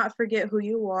to not forget who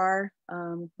you are.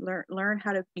 Learn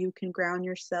how you can ground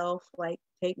yourself, like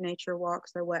take nature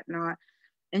walks or whatnot,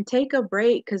 and take a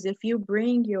break, because if you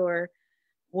bring your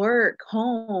work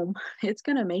home, it's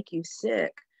going to make you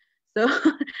sick. So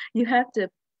you have to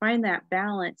find that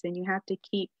balance, and you have to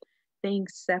keep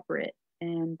things separate.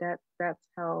 And that's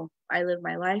how I live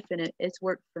my life, and it's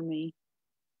worked for me.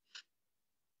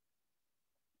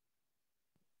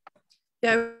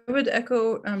 Yeah, I would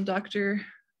echo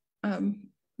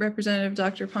Representative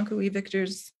Dr. Ponka-We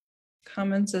Victors'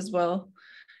 comments as well.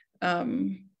 I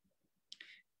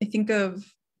think of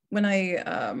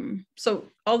when so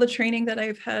all the training that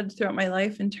I've had throughout my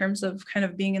life in terms of kind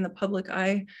of being in the public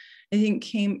eye, I think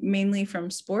came mainly from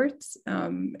sports,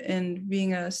 and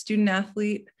being a student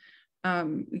athlete,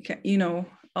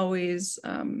 always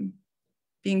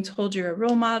being told you're a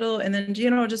role model, and then,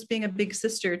 just being a big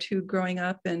sister too, growing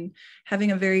up and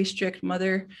having a very strict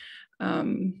mother,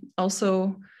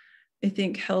 also I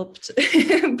think helped.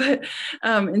 But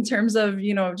in terms of,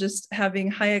 just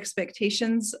having high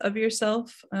expectations of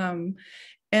yourself,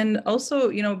 and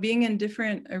also, being in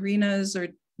different arenas or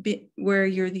where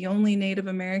you're the only Native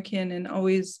American, and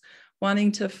always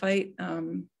wanting to fight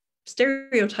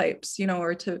stereotypes,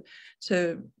 or to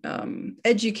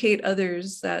educate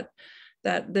others that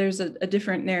there's a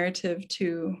different narrative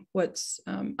to what's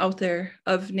out there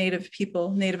of Native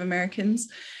people, Native Americans.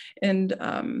 And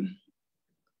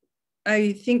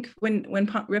I think when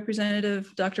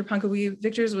Representative Dr. Ponka-We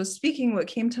Victors was speaking, what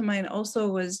came to mind also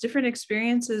was different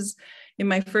experiences in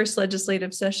my first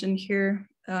legislative session here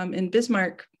in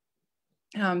Bismarck.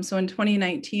 So in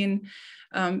 2019,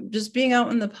 just being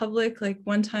out in the public, like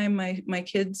one time my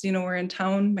kids, were in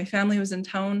town, my family was in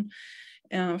town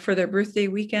for their birthday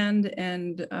weekend,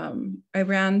 and I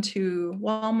ran to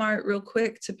Walmart real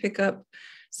quick to pick up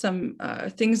some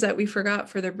things that we forgot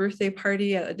for their birthday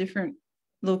party at a different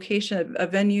location, a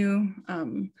venue,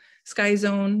 Sky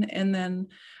Zone, and then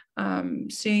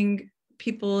seeing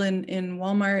people in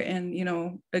Walmart and, you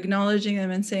know, acknowledging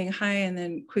them and saying hi, and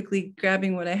then quickly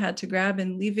grabbing what I had to grab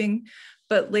and leaving.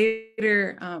 But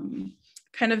later,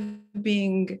 kind of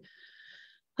being,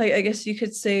 like, I guess you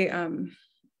could say,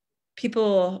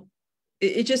 people,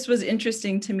 it just was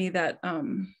interesting to me that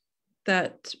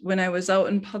that when I was out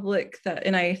in public, that,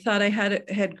 and I thought I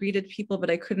had greeted people,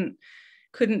 but I couldn't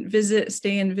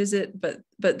stay and visit, but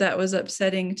that was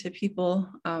upsetting to people.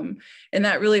 And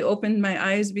that really opened my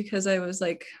eyes, because I was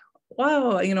like,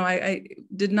 wow, you know, I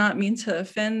did not mean to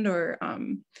offend or,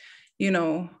 you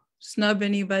know, snub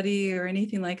anybody or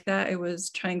anything like that. I was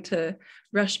trying to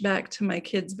rush back to my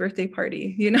kid's birthday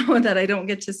party, you know, that I don't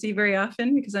get to see very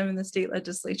often because I'm in the state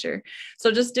legislature.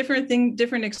 So just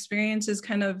different experiences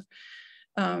kind of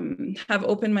have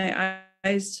opened my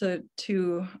eyes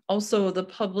to also the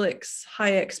public's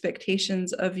high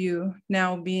expectations of you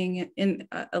now being in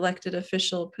elected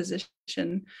official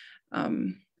position.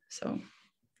 So.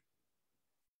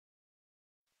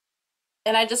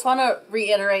 And I just want to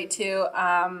reiterate too,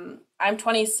 I'm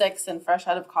 26 and fresh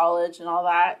out of college and all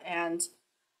that. And,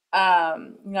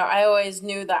 you know, I always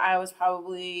knew that I was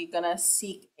probably going to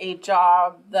seek a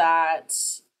job that,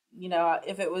 you know,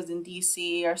 if it was in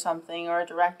DC or something, or a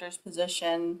director's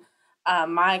position,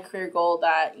 my career goal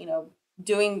that, you know,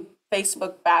 doing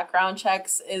Facebook background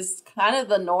checks is kind of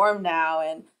the norm now.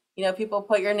 And, you know, people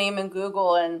put your name in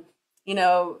Google and, you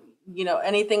know,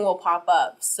 anything will pop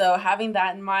up. So having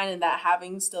that in mind, and that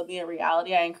having still be a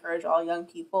reality, I encourage all young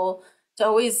people to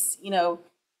always, you know,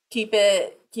 keep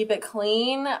it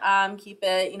clean, keep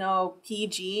it, you know,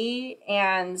 PG,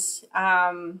 and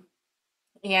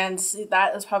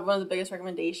that is probably one of the biggest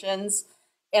recommendations.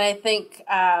 And I think,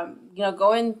 you know,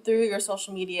 going through your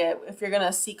social media, if you're going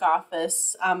to seek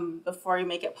office, before you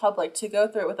make it public, to go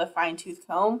through it with a fine-tooth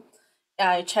comb.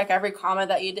 Check every comment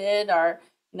that you did, or,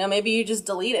 you know, maybe you just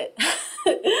delete it.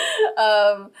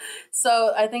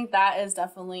 So I think that is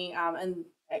definitely, and,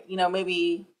 you know,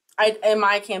 maybe in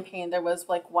my campaign, there was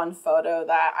like one photo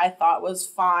that I thought was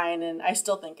fine, and I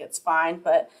still think it's fine,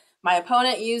 but my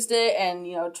opponent used it and,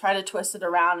 you know, tried to twist it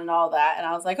around and all that. And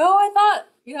I was like, oh, I thought,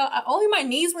 you know, only my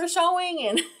knees were showing,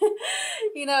 and,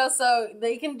 you know, so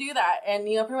they can do that. And,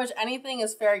 you know, pretty much anything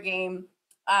is fair game.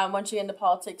 Once you get into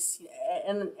politics,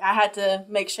 and I had to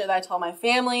make sure that I told my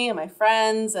family and my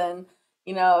friends, and,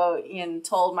 you know, and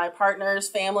told my partner's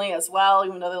family as well,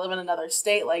 even though they live in another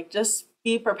state, like, just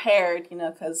be prepared, you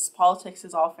know, because politics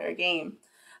is all fair game.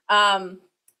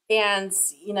 And,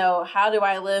 you know, how do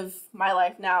I live my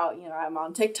life now? You know, I'm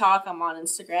on TikTok, I'm on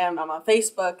Instagram, I'm on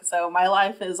Facebook. So my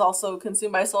life is also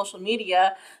consumed by social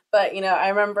media. But, you know, I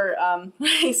remember when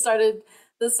I started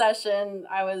the session,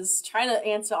 I was trying to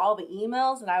answer all the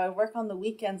emails, and I would work on the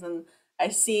weekends, and I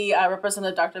see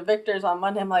Representative Dr. Victors on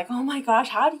Monday. I'm like, oh my gosh,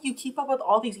 how do you keep up with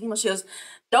all these emails? She goes,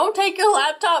 don't take your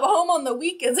laptop home on the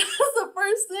weekends. That's the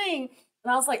first thing.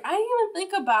 And I was like, I didn't even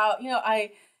think about, you know,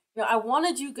 I want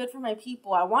to do good for my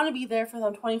people. I want to be there for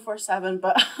them 24/7,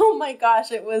 but oh my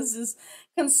gosh, it was just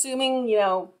consuming, you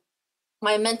know,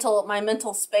 my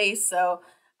mental space. So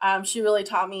she really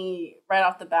taught me right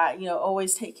off the bat, you know,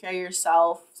 always take care of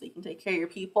yourself so you can take care of your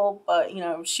people. But, you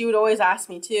know, she would always ask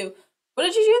me too, what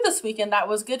did you do this weekend that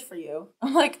was good for you?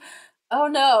 I'm like, oh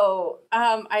no,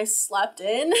 I slept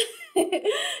in.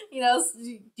 You know,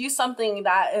 do something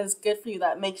that is good for you,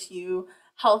 that makes you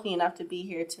healthy enough to be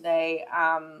here today.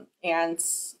 And,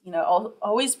 you know,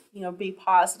 always, you know, be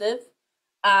positive.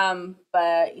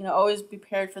 But, you know, always be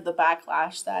prepared for the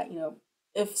backlash that, you know,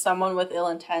 if someone with ill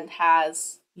intent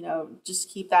has, you know, just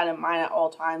keep that in mind at all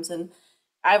times. And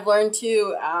I've learned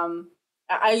to,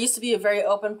 I used to be a very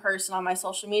open person on my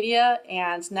social media,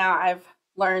 and now I've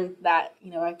learned that, you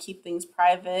know, I keep things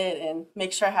private and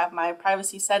make sure I have my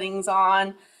privacy settings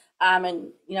on. And,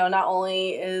 you know, not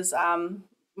only is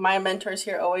my mentors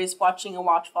here always watching a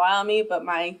watchful eye on me, but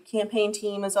my campaign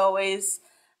team is always,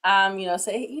 you know,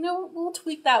 say, you know, we'll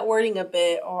tweak that wording a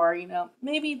bit, or, you know,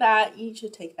 maybe that you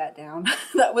should take that down.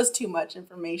 That was too much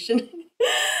information.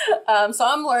 So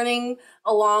I'm learning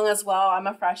along as well. I'm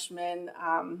a freshman,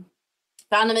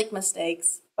 bound to make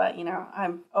mistakes, but, you know,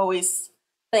 I'm always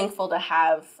thankful to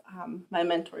have my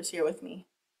mentors here with me.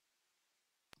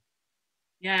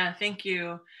 Yeah, thank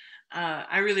you.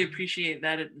 I really appreciate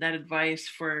that advice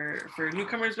for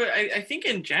newcomers, but I think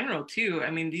in general too. I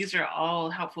mean, these are all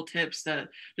helpful tips that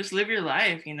just live your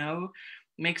life, you know,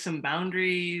 make some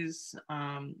boundaries,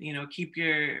 you know, keep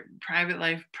your private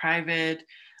life private,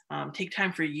 take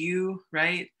time for you,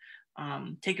 right?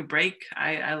 Take a break.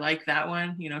 I like that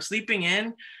one, you know, sleeping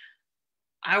in.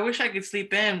 I wish I could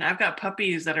sleep in. I've got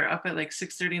puppies that are up at like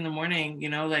 6:30 in the morning, you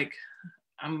know, like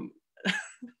I'm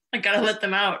I gotta let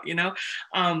them out, you know.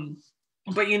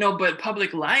 But you know, but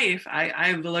public life, I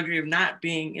have the luxury of not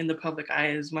being in the public eye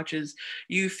as much as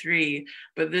you three.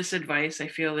 But this advice I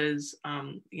feel is,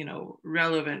 you know,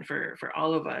 relevant for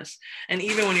all of us. And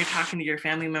even when you're talking to your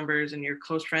family members and your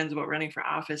close friends about running for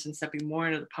office and stepping more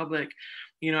into the public,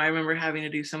 you know, I remember having to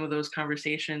do some of those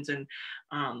conversations and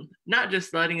not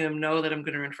just letting them know that I'm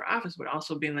going to run for office, but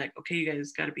also being like, okay, you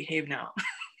guys got to behave now.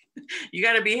 You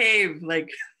got to behave. Like,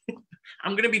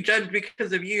 I'm going to be judged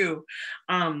because of you.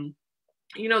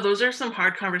 You know, those are some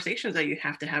hard conversations that you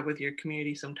have to have with your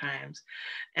community sometimes.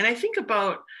 And I think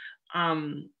about,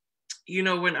 you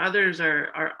know, when others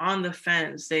are on the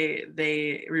fence,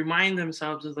 they remind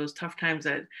themselves of those tough times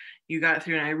that you got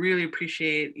through. And I really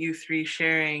appreciate you three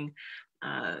sharing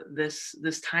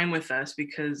this time with us,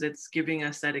 because it's giving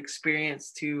us that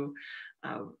experience to,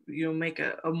 you know, make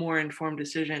a more informed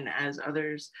decision as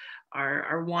others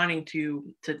are wanting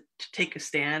to take a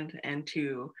stand and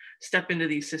to step into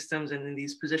these systems and in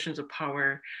these positions of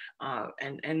power,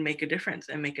 and make a difference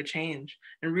and make a change,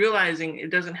 and realizing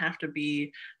it doesn't have to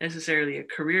be necessarily a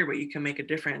career, but you can make a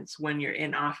difference when you're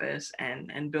in office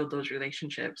and build those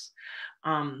relationships.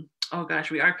 Oh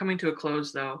gosh, we are coming to a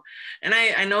close though. And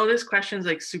I know this question's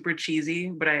like super cheesy,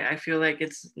 but I feel like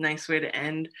it's a nice way to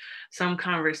end some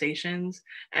conversations.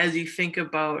 As you think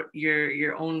about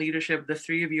your own leadership, the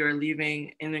three of you are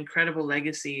leaving an incredible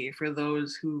legacy for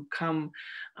those who come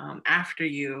after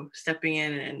you, stepping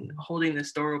in and holding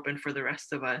this door open for the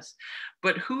rest of us.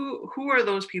 But who are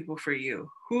those people for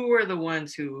you? Who are the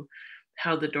ones who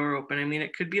held the door open? I mean,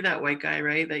 it could be that white guy,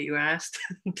 right, that you asked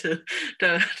to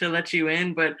let you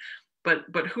in, but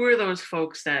who are those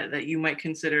folks that you might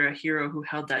consider a hero who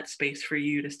held that space for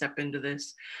you to step into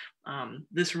this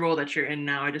this role that you're in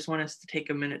now? I just want us to take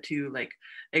a minute to like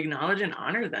acknowledge and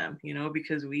honor them, you know,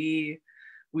 because we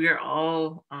are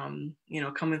all you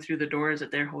know, coming through the doors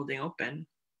that they're holding open.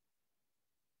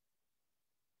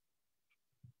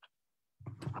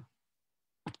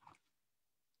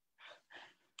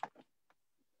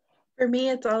 For me,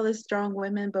 it's all the strong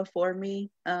women before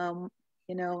me,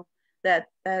 you know, that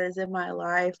is in my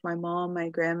life. My mom, my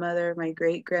grandmother, my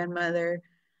great grandmother.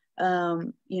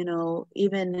 You know,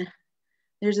 even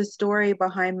there's a story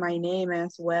behind my name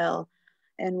as well,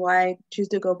 and why I choose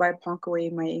to go by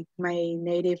Ponka-We, my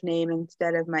native name,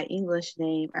 instead of my English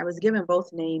name. I was given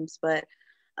both names, but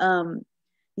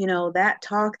you know, that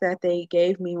talk that they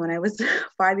gave me when I was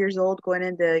 5 years old going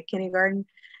into kindergarten,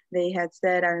 they had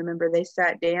said, I remember they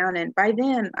sat down, and by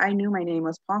then I knew my name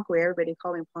was Ponka-We. Everybody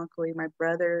called me Ponka-We, my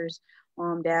brothers,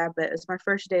 mom, dad, but it's my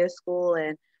first day of school,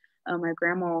 and my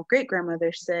great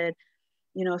grandmother said,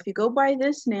 you know, if you go by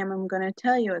this name, I'm going to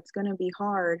tell you it's going to be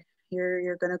hard.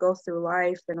 You're going to go through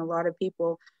life, and a lot of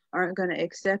people aren't going to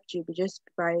accept you, but just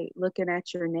by looking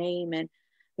at your name, and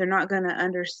they're not going to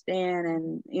understand,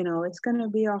 and you know, it's going to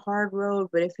be a hard road.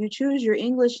 But if you choose your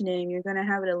English name, you're going to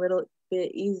have it a little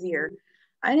bit easier.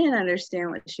 I didn't understand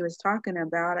what she was talking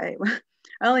about. I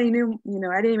only knew, you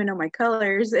know, I didn't even know my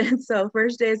colors. And so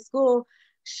first day of school,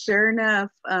 sure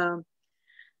enough,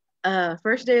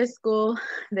 first day of school,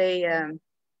 they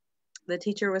the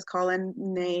teacher was calling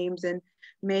names and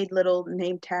made little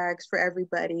name tags for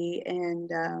everybody.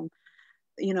 And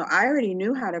you know, I already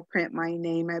knew how to print my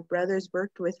name. My brothers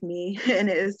worked with me, and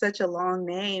it is such a long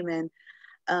name. And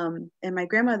my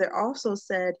grandmother also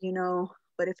said, you know,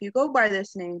 but if you go by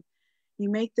this name, you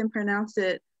make them pronounce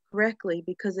it correctly,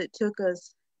 because it took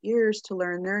us years to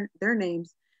learn their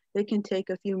names. They can take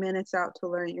a few minutes out to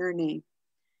learn your name.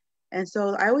 And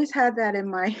so I always had that in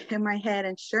my head.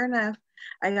 And sure enough,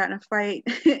 I got in a fight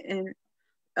and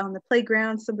on the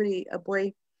playground, a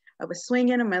boy, I was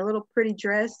swinging in my little pretty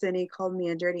dress, and he called me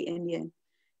a dirty Indian.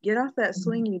 Get off that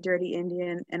swing, you dirty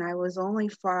Indian. And I was only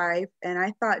 5, and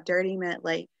I thought dirty meant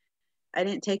like I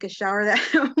didn't take a shower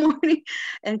that morning.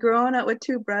 And growing up with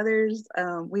 2 brothers,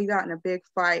 we got in a big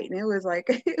fight, and it was like,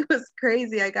 it was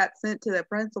crazy. I got sent to the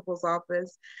principal's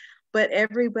office, but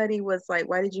everybody was like,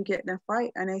 why did you get in a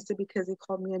fight? And I said, because he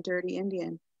called me a dirty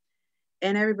Indian.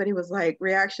 And everybody was like,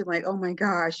 reaction like, oh my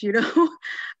gosh, you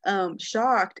know,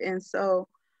 shocked. And so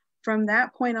from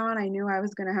that point on, I knew I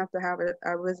was going to have it.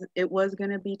 It was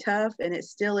going to be tough, and it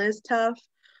still is tough.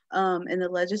 In the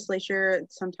legislature,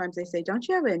 sometimes they say, don't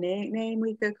you have a name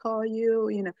we could call you?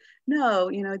 You know, no,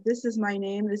 you know, this is my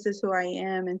name. This is who I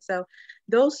am. And so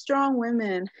those strong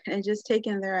women, and just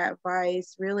taking their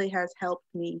advice, really has helped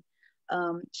me,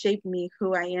 shape me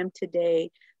who I am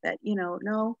today. That, you know,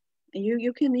 no,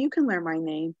 you can learn my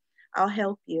name. I'll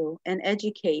help you, and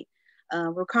educate.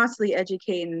 We're constantly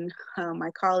educating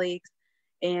my colleagues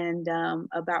and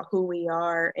about who we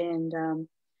are, and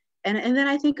And then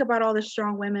I think about all the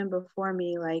strong women before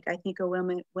me. Like I think of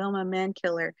Wilma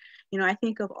Mankiller. You know, I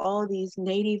think of all these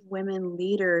Native women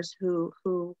leaders who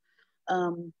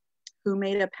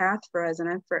made a path for us, and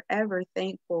I'm forever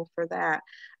thankful for that.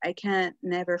 I can't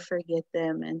never forget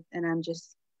them, and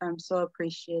I'm so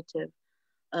appreciative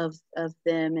of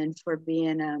them and for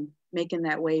being making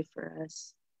that way for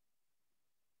us.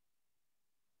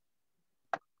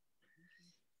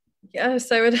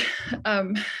 Yes, I would.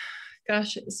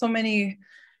 Gosh, so many.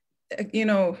 You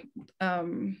know,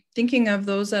 thinking of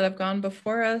those that have gone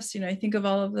before us. You know, I think of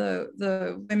all of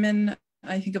the women.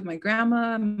 I think of my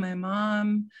grandma, my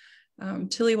mom,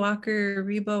 Tilly Walker,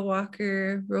 Reba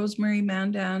Walker, Rosemary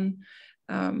Mandan,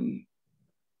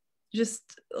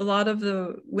 just a lot of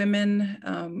the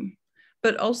women.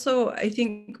 But also, I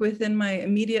think within my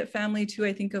immediate family too,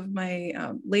 I think of my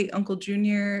late Uncle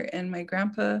Junior and my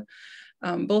grandpa.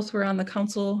 Both were on the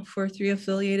council for 3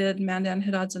 affiliated Mandan,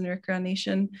 Hidatsa, and Arikara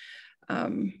Nation.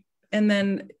 And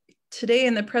then today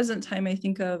in the present time, I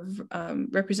think of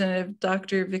Representative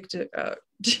Dr. Victor,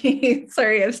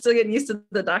 sorry, I'm still getting used to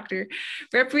the doctor.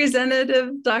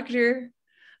 Representative Dr.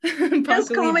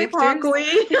 Just call me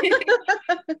Ponka-We.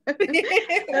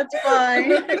 That's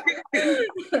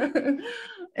fine.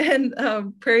 And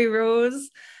Prairie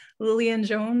Rose, Lillian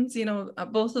Jones, you know,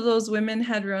 both of those women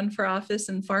had run for office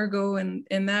in Fargo, and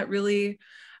that really,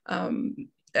 I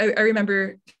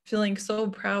remember feeling so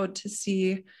proud to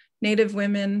see Native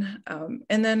women,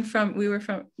 and then we're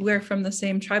from the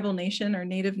same tribal nation or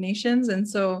Native nations, and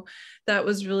so that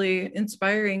was really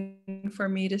inspiring for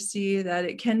me to see that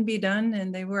it can be done,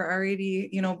 and they were already,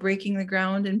 you know, breaking the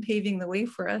ground and paving the way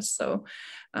for us. So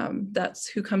that's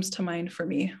who comes to mind for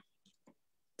me.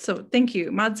 So thank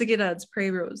you, Madzigidads,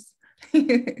 Prairie Rose,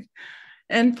 and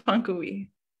Ponka-We.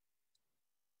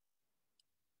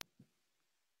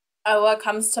 What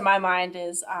comes to my mind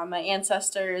is my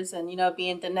ancestors, and, you know,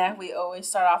 being Diné, we always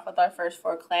start off with our first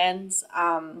 4 clans,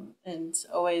 and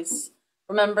always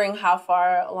remembering how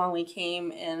far along we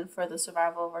came in for the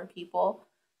survival of our people.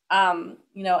 You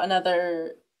know,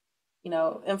 another, you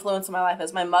know, influence in my life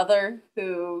is my mother,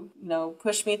 who, you know,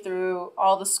 pushed me through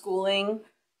all the schooling,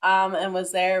 and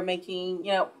was there making,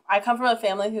 you know, I come from a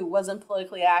family who wasn't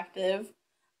politically active.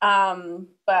 But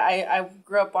I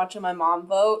grew up watching my mom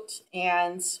vote,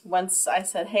 and once I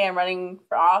said, hey, I'm running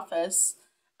for office,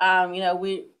 you know,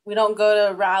 we don't go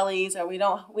to rallies, or we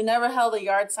never held a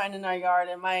yard sign in our yard,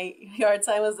 and my yard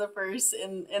sign was the first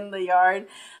in the yard,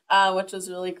 which was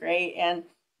really great. And,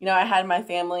 you know, I had my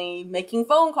family making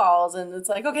phone calls, and it's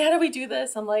like, okay, how do we do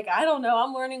this? I'm like, I don't know,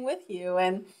 I'm learning with you.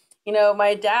 And, you know,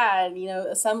 my dad, you know,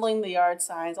 assembling the yard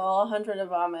signs, all 100 of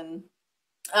them, and,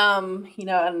 you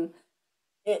know, and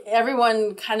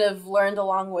everyone kind of learned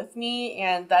along with me.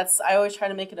 And I always try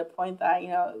to make it a point that, you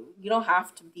know, you don't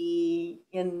have to be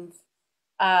in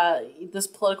this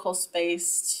political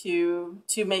space to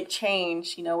make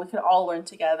change. You know, we could all learn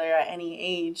together at any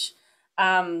age.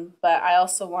 But I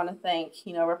also want to thank,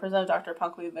 you know, Representative Dr.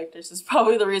 Ponka-We Victors is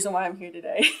probably the reason why I'm here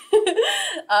today.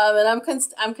 And I'm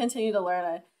continuing to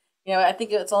learn. You know, I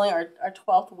think it's only our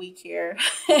 12th week here,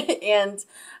 and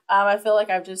I feel like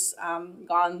I've just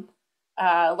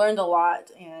learned a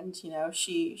lot. And, you know,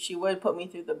 she would put me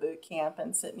through the boot camp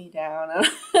and sit me down.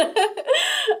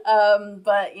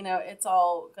 But, you know, it's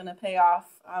all going to pay off,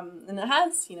 and it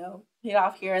has, you know, paid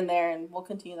off here and there, and we'll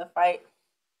continue to fight.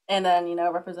 And then, you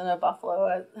know, Representative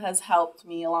Buffalo has helped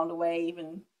me along the way,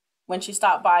 even when she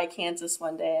stopped by Kansas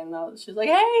one day, and she was like,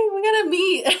 hey, we gotta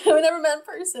meet. We never met in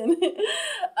person.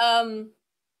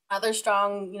 Other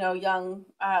strong, you know,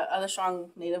 other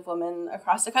strong Native women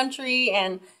across the country.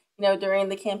 And, you know, during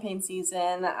the campaign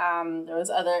season, there was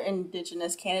other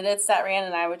Indigenous candidates that ran,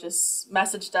 and I would just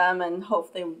message them and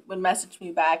hope they would message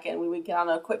me back, and we would get on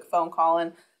a quick phone call,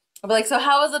 and I'd be like, so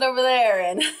how is it over there?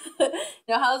 And, you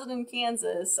know, how is it in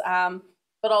Kansas?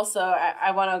 But also, I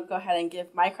want to go ahead and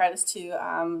give my credits to,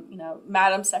 you know,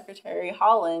 Madam Secretary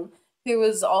Holland, who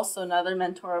was also another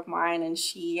mentor of mine, and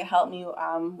she helped me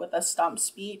with a stump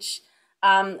speech.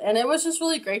 And it was just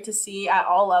really great to see at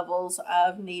all levels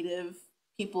of Native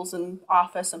peoples in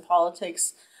office and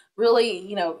politics. Really,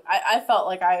 you know, I felt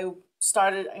like I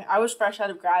was fresh out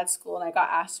of grad school, and I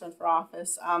got asked to run for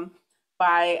office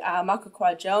by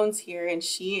Makakwa Jones here, and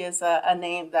she is a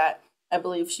name that I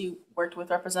believe she worked with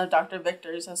Representative Dr.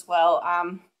 Victors as well.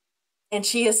 And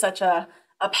she is such a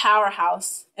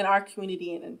powerhouse in our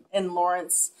community in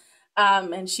Lawrence.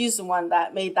 And she's the one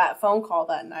that made that phone call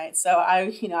that night. So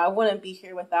I wouldn't be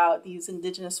here without these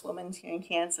Indigenous women here in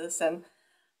Kansas. And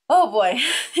oh boy,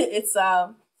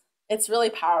 it's really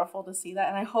powerful to see that.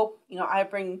 And I hope, you know, I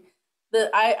bring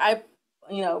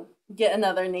get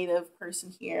another Native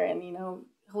person here and, you know,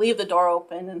 leave the door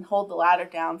open and hold the ladder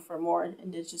down for more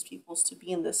Indigenous peoples to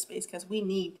be in this space, because we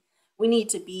need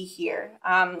to be here.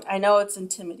 I know it's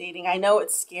intimidating. I know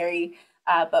it's scary,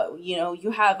 but you know,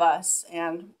 you have us,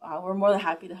 and we're more than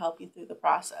happy to help you through the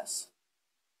process.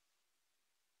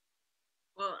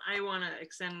 Well, I want to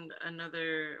extend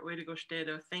another way to go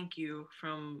thank you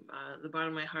from the bottom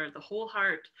of my heart, the whole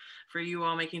heart, for you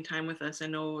all making time with us. I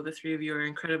know the three of you are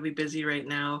incredibly busy right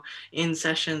now in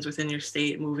sessions within your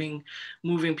state, moving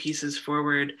pieces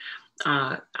forward.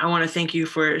 I want to thank you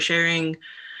for sharing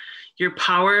your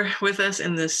power with us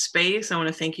in this space. I want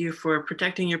to thank you for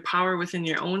protecting your power within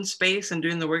your own space and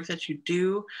doing the work that you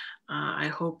do. I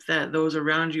hope that those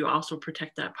around you also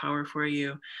protect that power for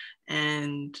you.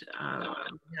 And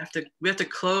we have to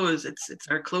close. It's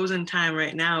our closing time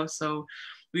right now. So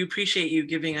we appreciate you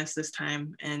giving us this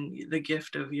time and the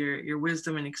gift of your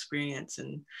wisdom and experience.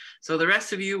 And so the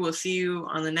rest of you, we'll see you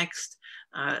on the next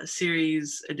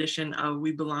series edition of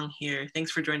We Belong Here.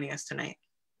 Thanks for joining us tonight.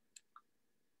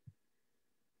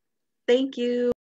 Thank you.